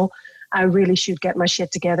cancel, I really should get my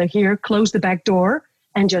shit together here, close the back door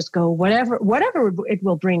and just go whatever it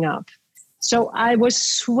will bring up. So I was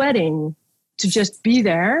sweating to just be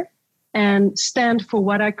there and stand for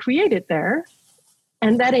what I created there.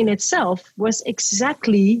 And that in itself was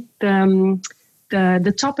exactly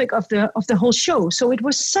the topic of the whole show. So it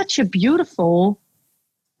was such a beautiful,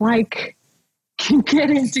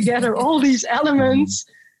 getting together all these elements.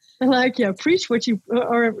 And preach what you,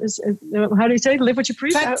 or how do you say it? Live what you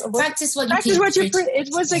preach? Practice what you preach. It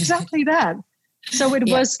was exactly that. So it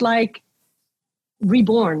was like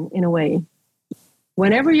reborn in a way.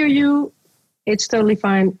 Whenever you're you, it's totally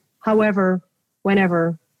fine. However,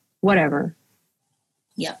 whenever, whatever.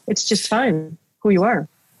 Yeah. It's just fine who you are.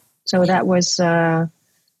 So that was,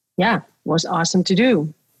 was awesome to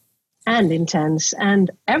do and intense and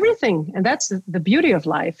everything. And that's the beauty of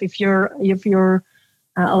life. If you're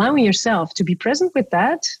allowing yourself to be present with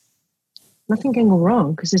that, nothing can go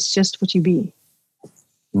wrong because it's just what you be.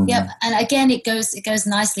 Mm-hmm. Yeah, and again, it goes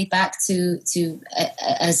nicely back to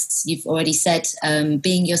as you've already said,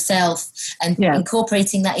 being yourself and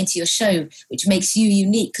incorporating that into your show, which makes you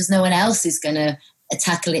unique because no one else is going to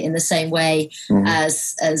tackle it in the same way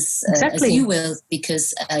as you will,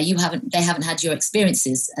 because they haven't had your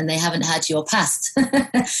experiences and they haven't had your past.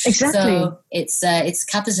 Exactly. So it's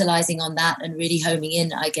capitalizing on that and really homing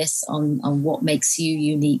in, I guess, on what makes you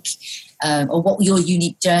unique. Or what your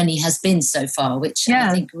unique journey has been so far, which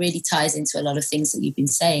I think really ties into a lot of things that you've been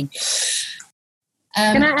saying.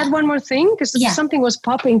 Can I add one more thing? Because something was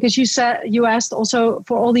popping. Because you asked also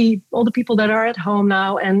for all the people that are at home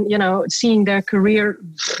now and seeing their career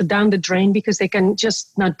down the drain because they can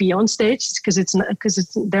just not be on stage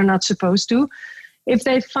because they're not supposed to. If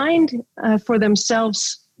they find for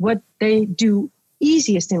themselves what they do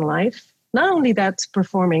easiest in life, not only that's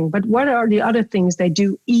performing, but what are the other things they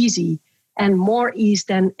do easy and more ease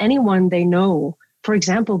than anyone they know. For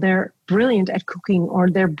example, they're brilliant at cooking, or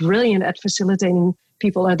they're brilliant at facilitating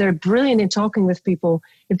people, or they're brilliant in talking with people.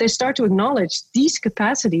 If they start to acknowledge these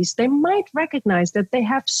capacities, they might recognize that they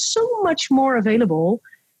have so much more available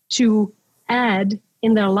to add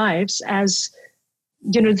in their lives as,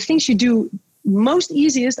 the things you do most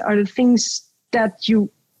easiest are the things that you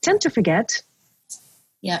tend to forget.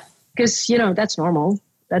 Yeah. Because, that's normal.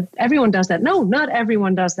 That everyone does that. No, not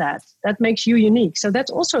everyone does that. That makes you unique. So that's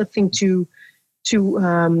also a thing to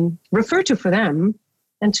refer to for them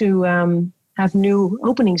and to have new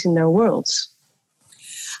openings in their worlds.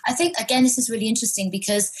 I think, again, this is really interesting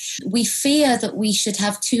because we fear that we should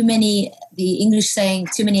have too many, the English saying,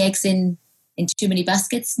 too many eggs in too many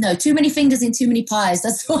baskets. No, too many fingers in too many pies.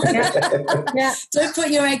 That's what. Yeah. Don't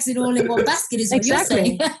put your eggs in all in one basket is what you're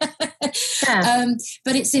saying.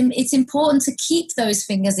 But it's important to keep those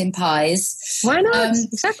fingers in pies. Why not?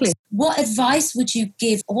 Exactly. What advice would you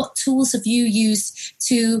give? What tools have you used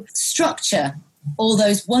to structure all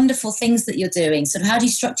those wonderful things that you're doing? So how do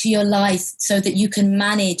you structure your life so that you can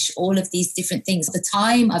manage all of these different things? The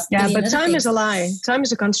time, but time is a lie. Time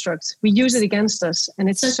is a construct. We use it against us, and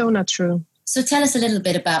it's so not true. So tell us a little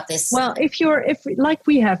bit about this. Well, if like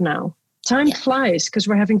we have now, time flies because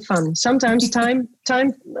we're having fun. Sometimes time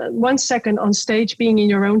 1 second on stage being in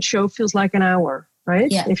your own show feels like an hour,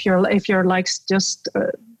 right? Yeah. If you're like just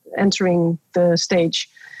entering the stage.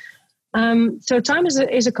 So time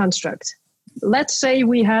is a construct. Let's say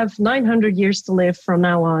we have 900 years to live from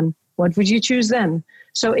now on. What would you choose then?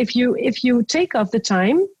 So if you take off the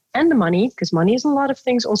time and the money, because money is a lot of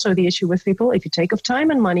things, also the issue with people, if you take off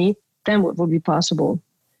time and money, then what would be possible?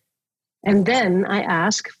 And then I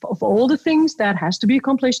ask, of all the things that has to be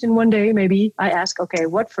accomplished in one day, maybe I ask, okay,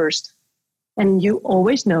 what first? And you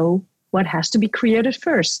always know what has to be created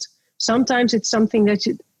first. Sometimes it's something that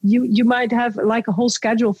you might have like a whole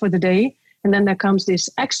schedule for the day, and then there comes this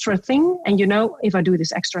extra thing, and if I do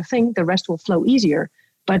this extra thing, the rest will flow easier.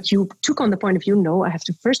 But you took on the point of view, no, I have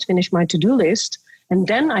to first finish my to-do list, and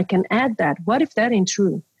then I can add that. What if that ain't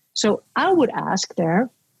true? So I would ask there,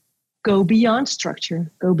 go beyond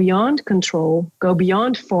structure, go beyond control, go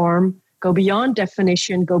beyond form, go beyond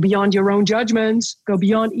definition, go beyond your own judgments, go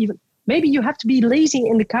beyond even, maybe you have to be lazy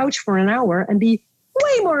in the couch for an hour and be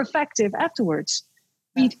way more effective afterwards.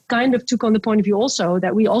 We kind of took on the point of view also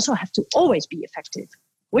that we also have to always be effective,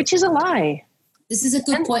 which is a lie. This is a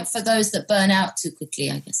good point for those that burn out too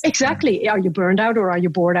quickly, I guess. Exactly. Are you burned out or are you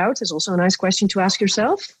bored out? Is also a nice question to ask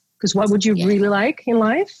yourself, because what would you really like in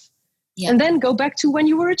life? Yeah. And then go back to when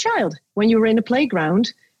you were a child, when you were in a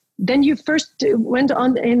playground. Then you first went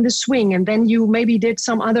on in the swing, and then you maybe did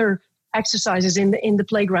some other exercises in the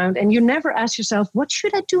playground, and you never asked yourself, what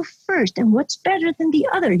should I do first and what's better than the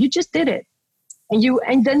other? You just did it.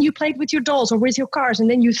 And then you played with your dolls or with your cars, and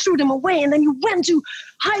then you threw them away, and then you went to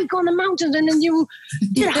hike on the mountains, and then you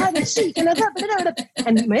did hide and seek,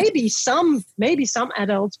 and maybe some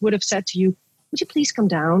adults would have said to you, would you please come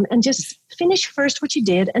down and just finish first what you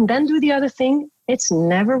did and then do the other thing? It's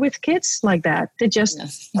never with kids like that. They just,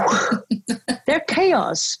 they're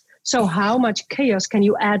chaos. So how much chaos can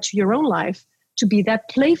you add to your own life to be that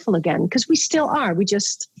playful again? Because we still are. We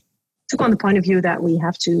just took on the point of view that we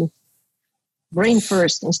have to brain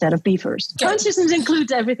first instead of be first. Consciousness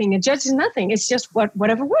includes everything. It judges nothing. It's just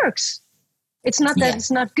whatever works. It's not that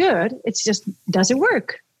it's not good. It's just, does it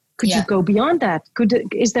work? Could you go beyond that?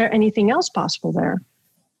 Is there anything else possible there?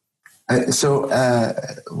 So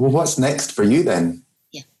what's next for you then?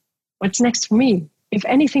 Yeah. What's next for me? If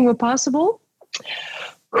anything were possible,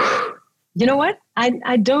 you know what?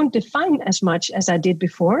 I don't define as much as I did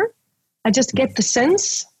before. I just get the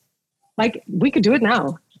sense, like we could do it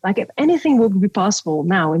now. Like if anything would be possible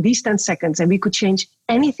now in these 10 seconds and we could change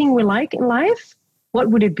anything we like in life,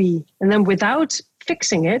 what would it be? And then without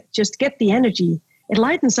fixing it, just get the energy. It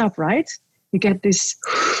lightens up, right? You get this,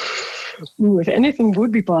 if anything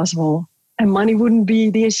would be possible and money wouldn't be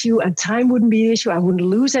the issue and time wouldn't be the issue, I wouldn't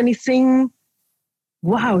lose anything.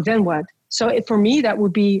 Wow, then what? So for me, that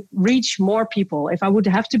would be reach more people. If I would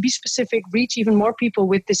have to be specific, reach even more people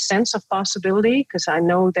with this sense of possibility, because I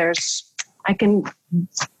know I can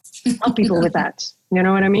help people with that. You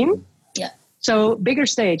know what I mean? Yeah. So bigger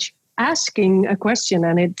stage, asking a question,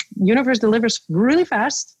 and universe delivers really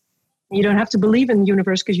fast. You don't have to believe in the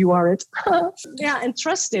universe because you are it. And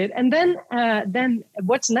trust it. And then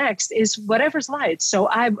what's next is whatever's light. So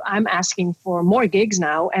I'm asking for more gigs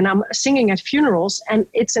now, and I'm singing at funerals, and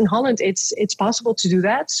it's in Holland. It's possible to do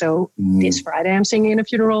that. So this Friday I'm singing in a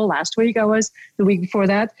funeral. Last week I was, the week before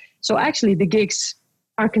that. So actually the gigs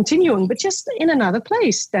are continuing, but just in another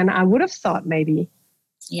place than I would have thought maybe.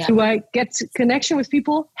 Yeah. Do I get connection with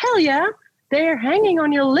people? Hell yeah. They're hanging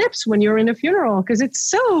on your lips when you're in a funeral because it's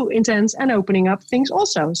so intense and opening up things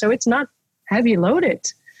also. So it's not heavy loaded.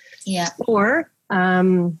 Yeah. Or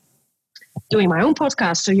doing my own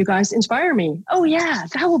podcast so you guys inspire me. Oh yeah,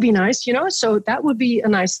 that would be nice, So that would be a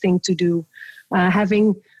nice thing to do.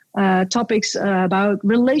 Having topics about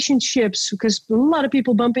relationships, because a lot of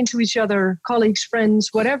people bump into each other, colleagues, friends,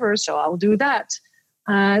 whatever. So I'll do that.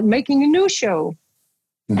 Making a new show.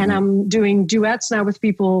 Mm-hmm. And I'm doing duets now with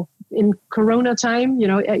people in Corona time,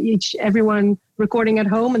 everyone recording at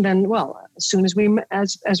home. And then, as soon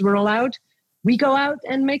as as we're allowed, we go out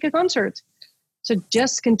and make a concert. So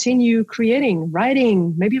just continue creating,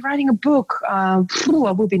 maybe writing a book.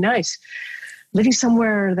 That would be nice. Living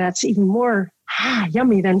somewhere that's even more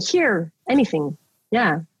yummy than here. Anything.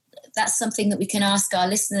 Yeah. That's something that we can ask our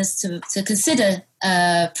listeners to consider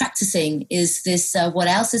practicing. Is this what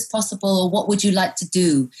else is possible, or what would you like to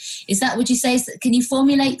do? Is that, would you say, can you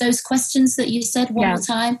formulate those questions that you said one more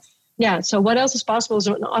time? Yeah, so what else is possible is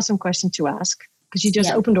an awesome question to ask, because you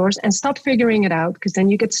just open doors and stop figuring it out, because then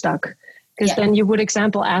you get stuck. Because then you would,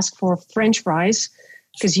 example, ask for French fries,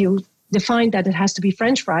 because you defined that it has to be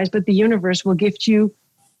French fries, but the universe will give you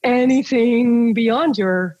anything beyond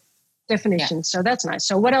your definition. Yeah. So that's nice.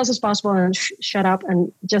 So what else is possible? And shut up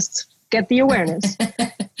and just get the awareness.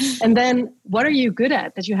 And then what are you good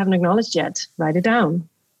at that you haven't acknowledged yet? Write it down.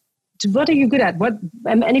 What are you good at?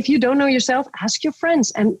 And if you don't know yourself, ask your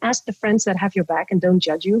friends, and ask the friends that have your back and don't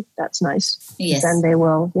judge you. That's nice. Yes. Then they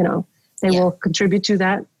will, they will contribute to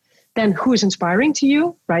that. Then who is inspiring to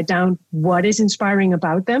you? Write down what is inspiring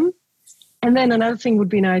about them. And then another thing would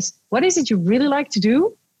be nice. What is it you really like to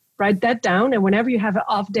do? Write that down. And whenever you have an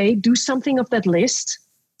off day, do something of that list.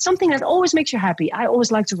 something that always makes you happy. I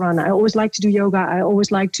always like to run. I always like to do yoga. I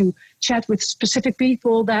always like to chat with specific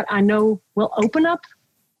people that I know will open up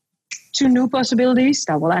to new possibilities,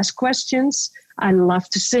 that will ask questions. I love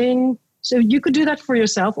to sing. So you could do that for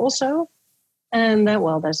yourself also. And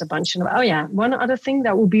there's a bunch of, one other thing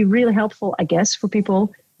that will be really helpful, I guess, for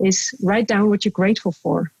people is write down what you're grateful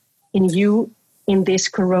for in this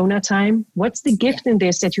Corona time. What's the gift in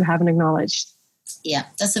this that you haven't acknowledged? Yeah,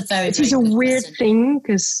 that's a very, Which is a weird thing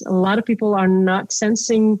because a lot of people are not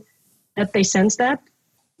sensing that they sense that,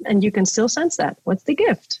 and you can still sense that. What's the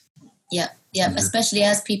gift? Yeah, especially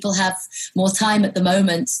as people have more time at the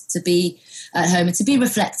moment to be at home and to be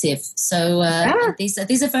reflective. So these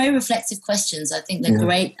are very reflective questions. I think they're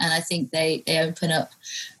great, and I think they open up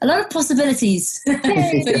a lot of possibilities for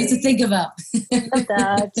you to think about. Love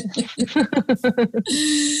that.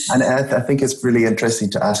 And I think it's really interesting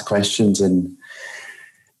to ask questions in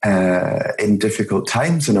difficult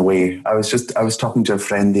times. In a way, I was talking to a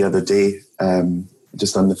friend the other day,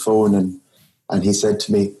 just on the phone, and he said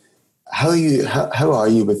to me, How are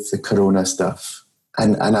you with the Corona stuff?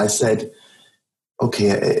 And I said, okay,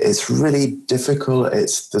 it's really difficult.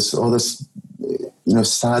 It's all this,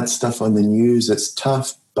 sad stuff on the news. It's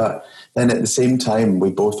tough. But then at the same time,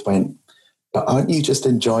 we both went, but aren't you just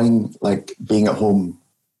enjoying like being at home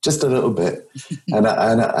just a little bit? And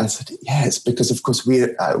I said, yeah, it's because of course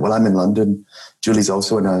I'm in London. Julie's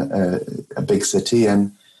also in a big city,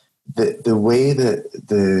 and the way that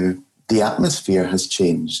the atmosphere has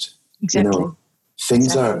changed. Exactly.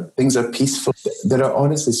 Things are peaceful. There are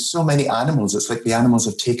honestly so many animals. It's like the animals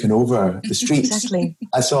have taken over the streets. Exactly.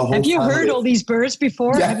 I saw a whole Have you family. heard all these birds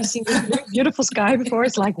before? Yeah. Have you seen this beautiful sky before?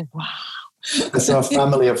 It's like, wow. I saw a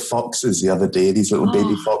family of foxes the other day, these little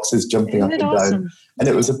baby foxes jumping up and down. And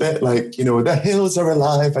it was a bit like, the hills are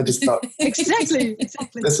alive. I just thought, Exactly.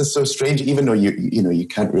 this is so strange, even though you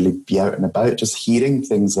can't really be out and about. Just hearing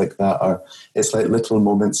things like that it's like little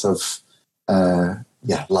moments of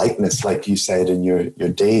lightness, like you said in your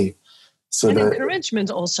day. So and encouragement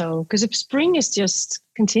also, because if spring is just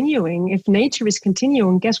continuing, if nature is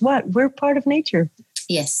continuing, guess what? We're part of nature.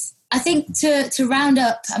 Yes. I think to round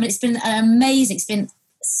up, it's been it's been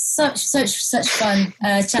such fun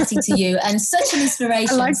chatting to you, and such an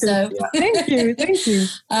inspiration. I like Thank you.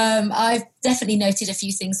 I've definitely noted a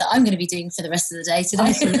few things that I'm going to be doing for the rest of the day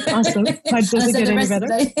today. Awesome. It doesn't get any better.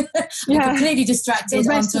 I'm completely distracted. The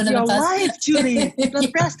rest onto of your another life, Julie.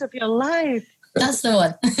 The rest of your life. That's the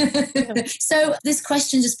one. So this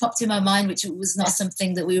question just popped in my mind, which was not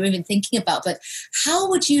something that we were even thinking about, but how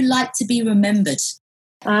would you like to be remembered?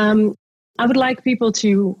 I would like people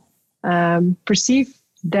to perceive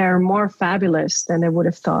they're more fabulous than they would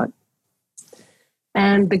have thought.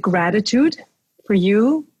 And the gratitude for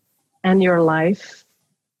you and your life,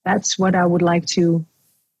 that's what I would like to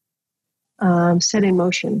set in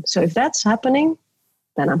motion. So if that's happening,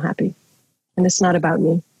 then I'm happy. And it's not about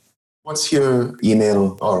me. What's your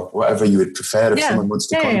email or whatever you would prefer if someone wants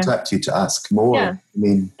to contact you to ask more?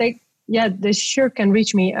 Yeah. They sure can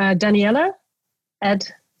reach me. Daniellle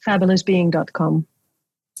at fabulousbeing.com.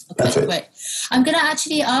 Okay, Perfect. great. I'm going to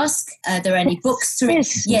actually ask, are there any books to read?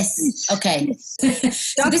 Yes. Okay.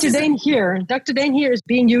 Yes. Dr. Dane here is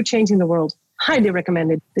Being You, Changing the World. Highly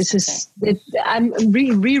recommended. This is, I'm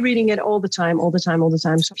rereading it all the time.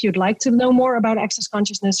 So if you'd like to know more about Access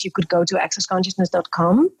Consciousness, you could go to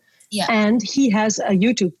accessconsciousness.com. Yeah. And he has a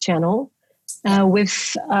YouTube channel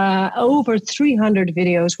with over 300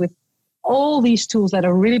 videos with all these tools that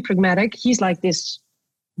are really pragmatic. He's like this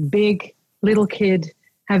big little kid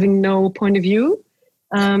having no point of view.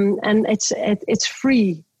 And it's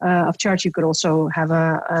free of charge. You could also have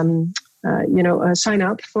a sign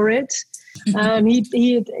up for it.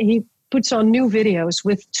 He puts on new videos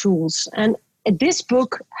with tools, and this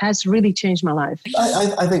book has really changed my life.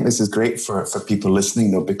 I think this is great for people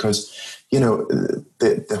listening, though, because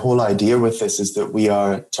the whole idea with this is that we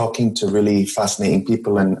are talking to really fascinating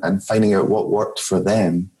people and finding out what worked for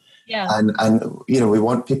them. Yeah. And we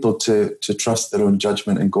want people to trust their own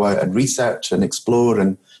judgment and go out and research and explore.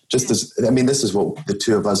 And this is what the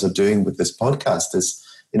two of us are doing with this podcast is,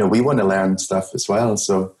 we want to learn stuff as well.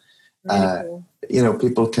 So,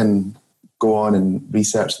 people can go on and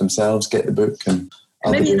research themselves, get the book. And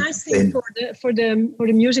maybe a nice thing for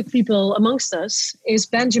the music people amongst us is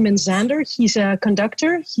Benjamin Zander. He's a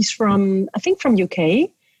conductor. He's from UK.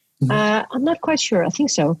 Mm-hmm. I'm not quite sure. I think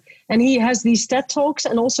so. And he has these TED Talks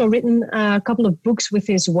and also written a couple of books with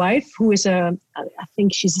his wife, who is I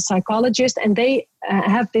think she's a psychologist. And they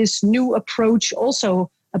have this new approach also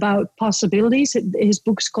about possibilities. His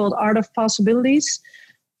book's called Art of Possibilities.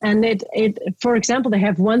 And it, for example, they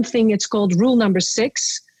have one thing, it's called Rule Number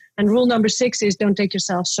 6, And rule number 6 is don't take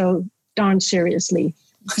yourself so darn seriously.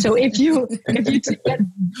 So if you get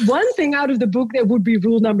one thing out of the book, that would be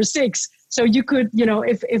rule number 6. So you could,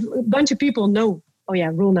 if a bunch of people know, oh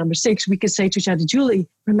yeah, rule number 6, we could say to each other, Julie,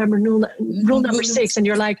 remember rule number 6. And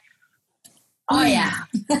you're like, oh yeah.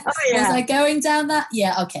 Was I going down that?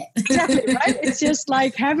 Yeah, okay. Exactly, right? It's just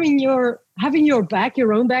like having your back,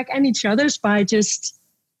 your own back, and each other's by just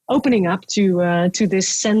opening up to this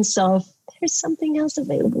sense of, there's something else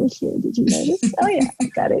available here. Did you notice? Oh yeah, I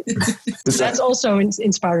got it. That's also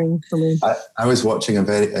inspiring for me. I was watching on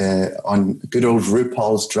good old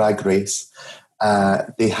RuPaul's Drag Race.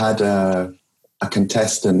 They had a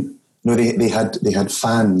contestant. No, they had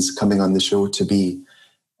fans coming on the show to be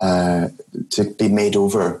made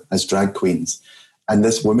over as drag queens, and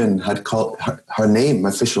this woman had called her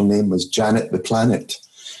official name was Janet the Planet,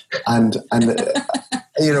 and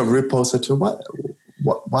RuPaul said to her,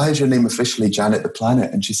 why is your name officially Janet the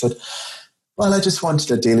Planet? And she said, well, I just wanted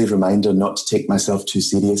a daily reminder not to take myself too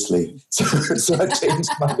seriously. So I changed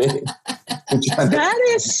my name to Janet. That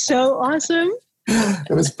is so awesome.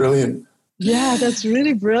 It was brilliant. Yeah, that's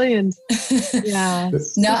really brilliant. Yeah.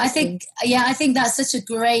 No, I think that's such a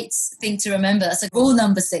great thing to remember. That's like rule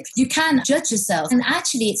number 6. You can judge yourself, and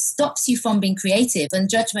actually it stops you from being creative, and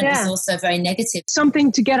judgment is also very negative.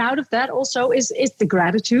 Something to get out of that also is the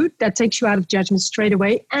gratitude that takes you out of judgment straight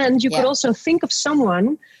away. And you could also think of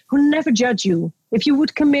someone who never judge you. If you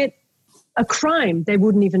would commit a crime, they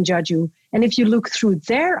wouldn't even judge you. And if you look through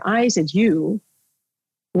their eyes at you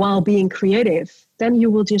while being creative, then you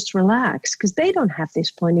will just relax because they don't have this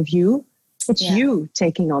point of view. It's you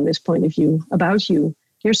taking on this point of view about you.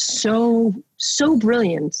 You're so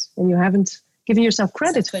brilliant, and you haven't given yourself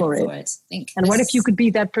credit for it. And what if you could be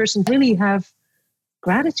that person, really have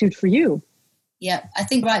gratitude for you? Yeah, I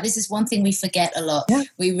think, this is one thing we forget a lot. Yeah.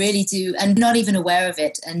 We really do, and not even aware of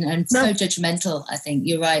it, and so judgmental, I think.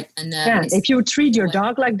 You're right. And if you would treat your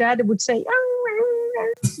dog like that, it would say,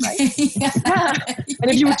 right? And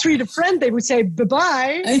if you would treat a friend, they would say,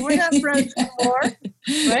 bye-bye. We're not friends anymore.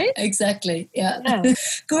 Right? Exactly. Yeah.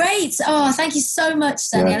 Great. Oh, thank you so much,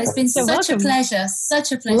 Daniellle. It's been such a pleasure.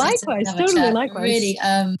 Such a pleasure. Likewise. Totally likewise. Really,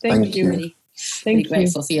 thank you. Really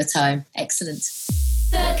grateful for your time. Excellent.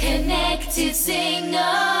 The Connected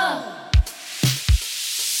Singer.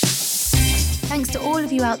 Thanks to all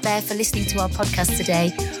of you out there for listening to our podcast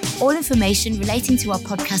today. All information relating to our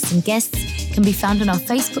podcast and guests can be found on our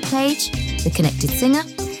Facebook page, The Connected Singer.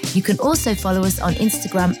 You can also follow us on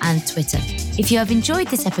Instagram and Twitter. If you have enjoyed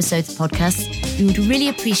this episode's podcast, we would really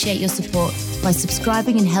appreciate your support by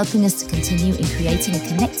subscribing and helping us to continue in creating a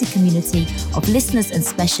connected community of listeners and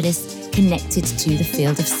specialists connected to the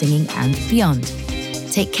field of singing and beyond.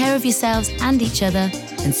 Take care of yourselves and each other,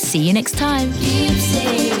 and see you next time. Keep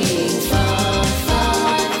singing.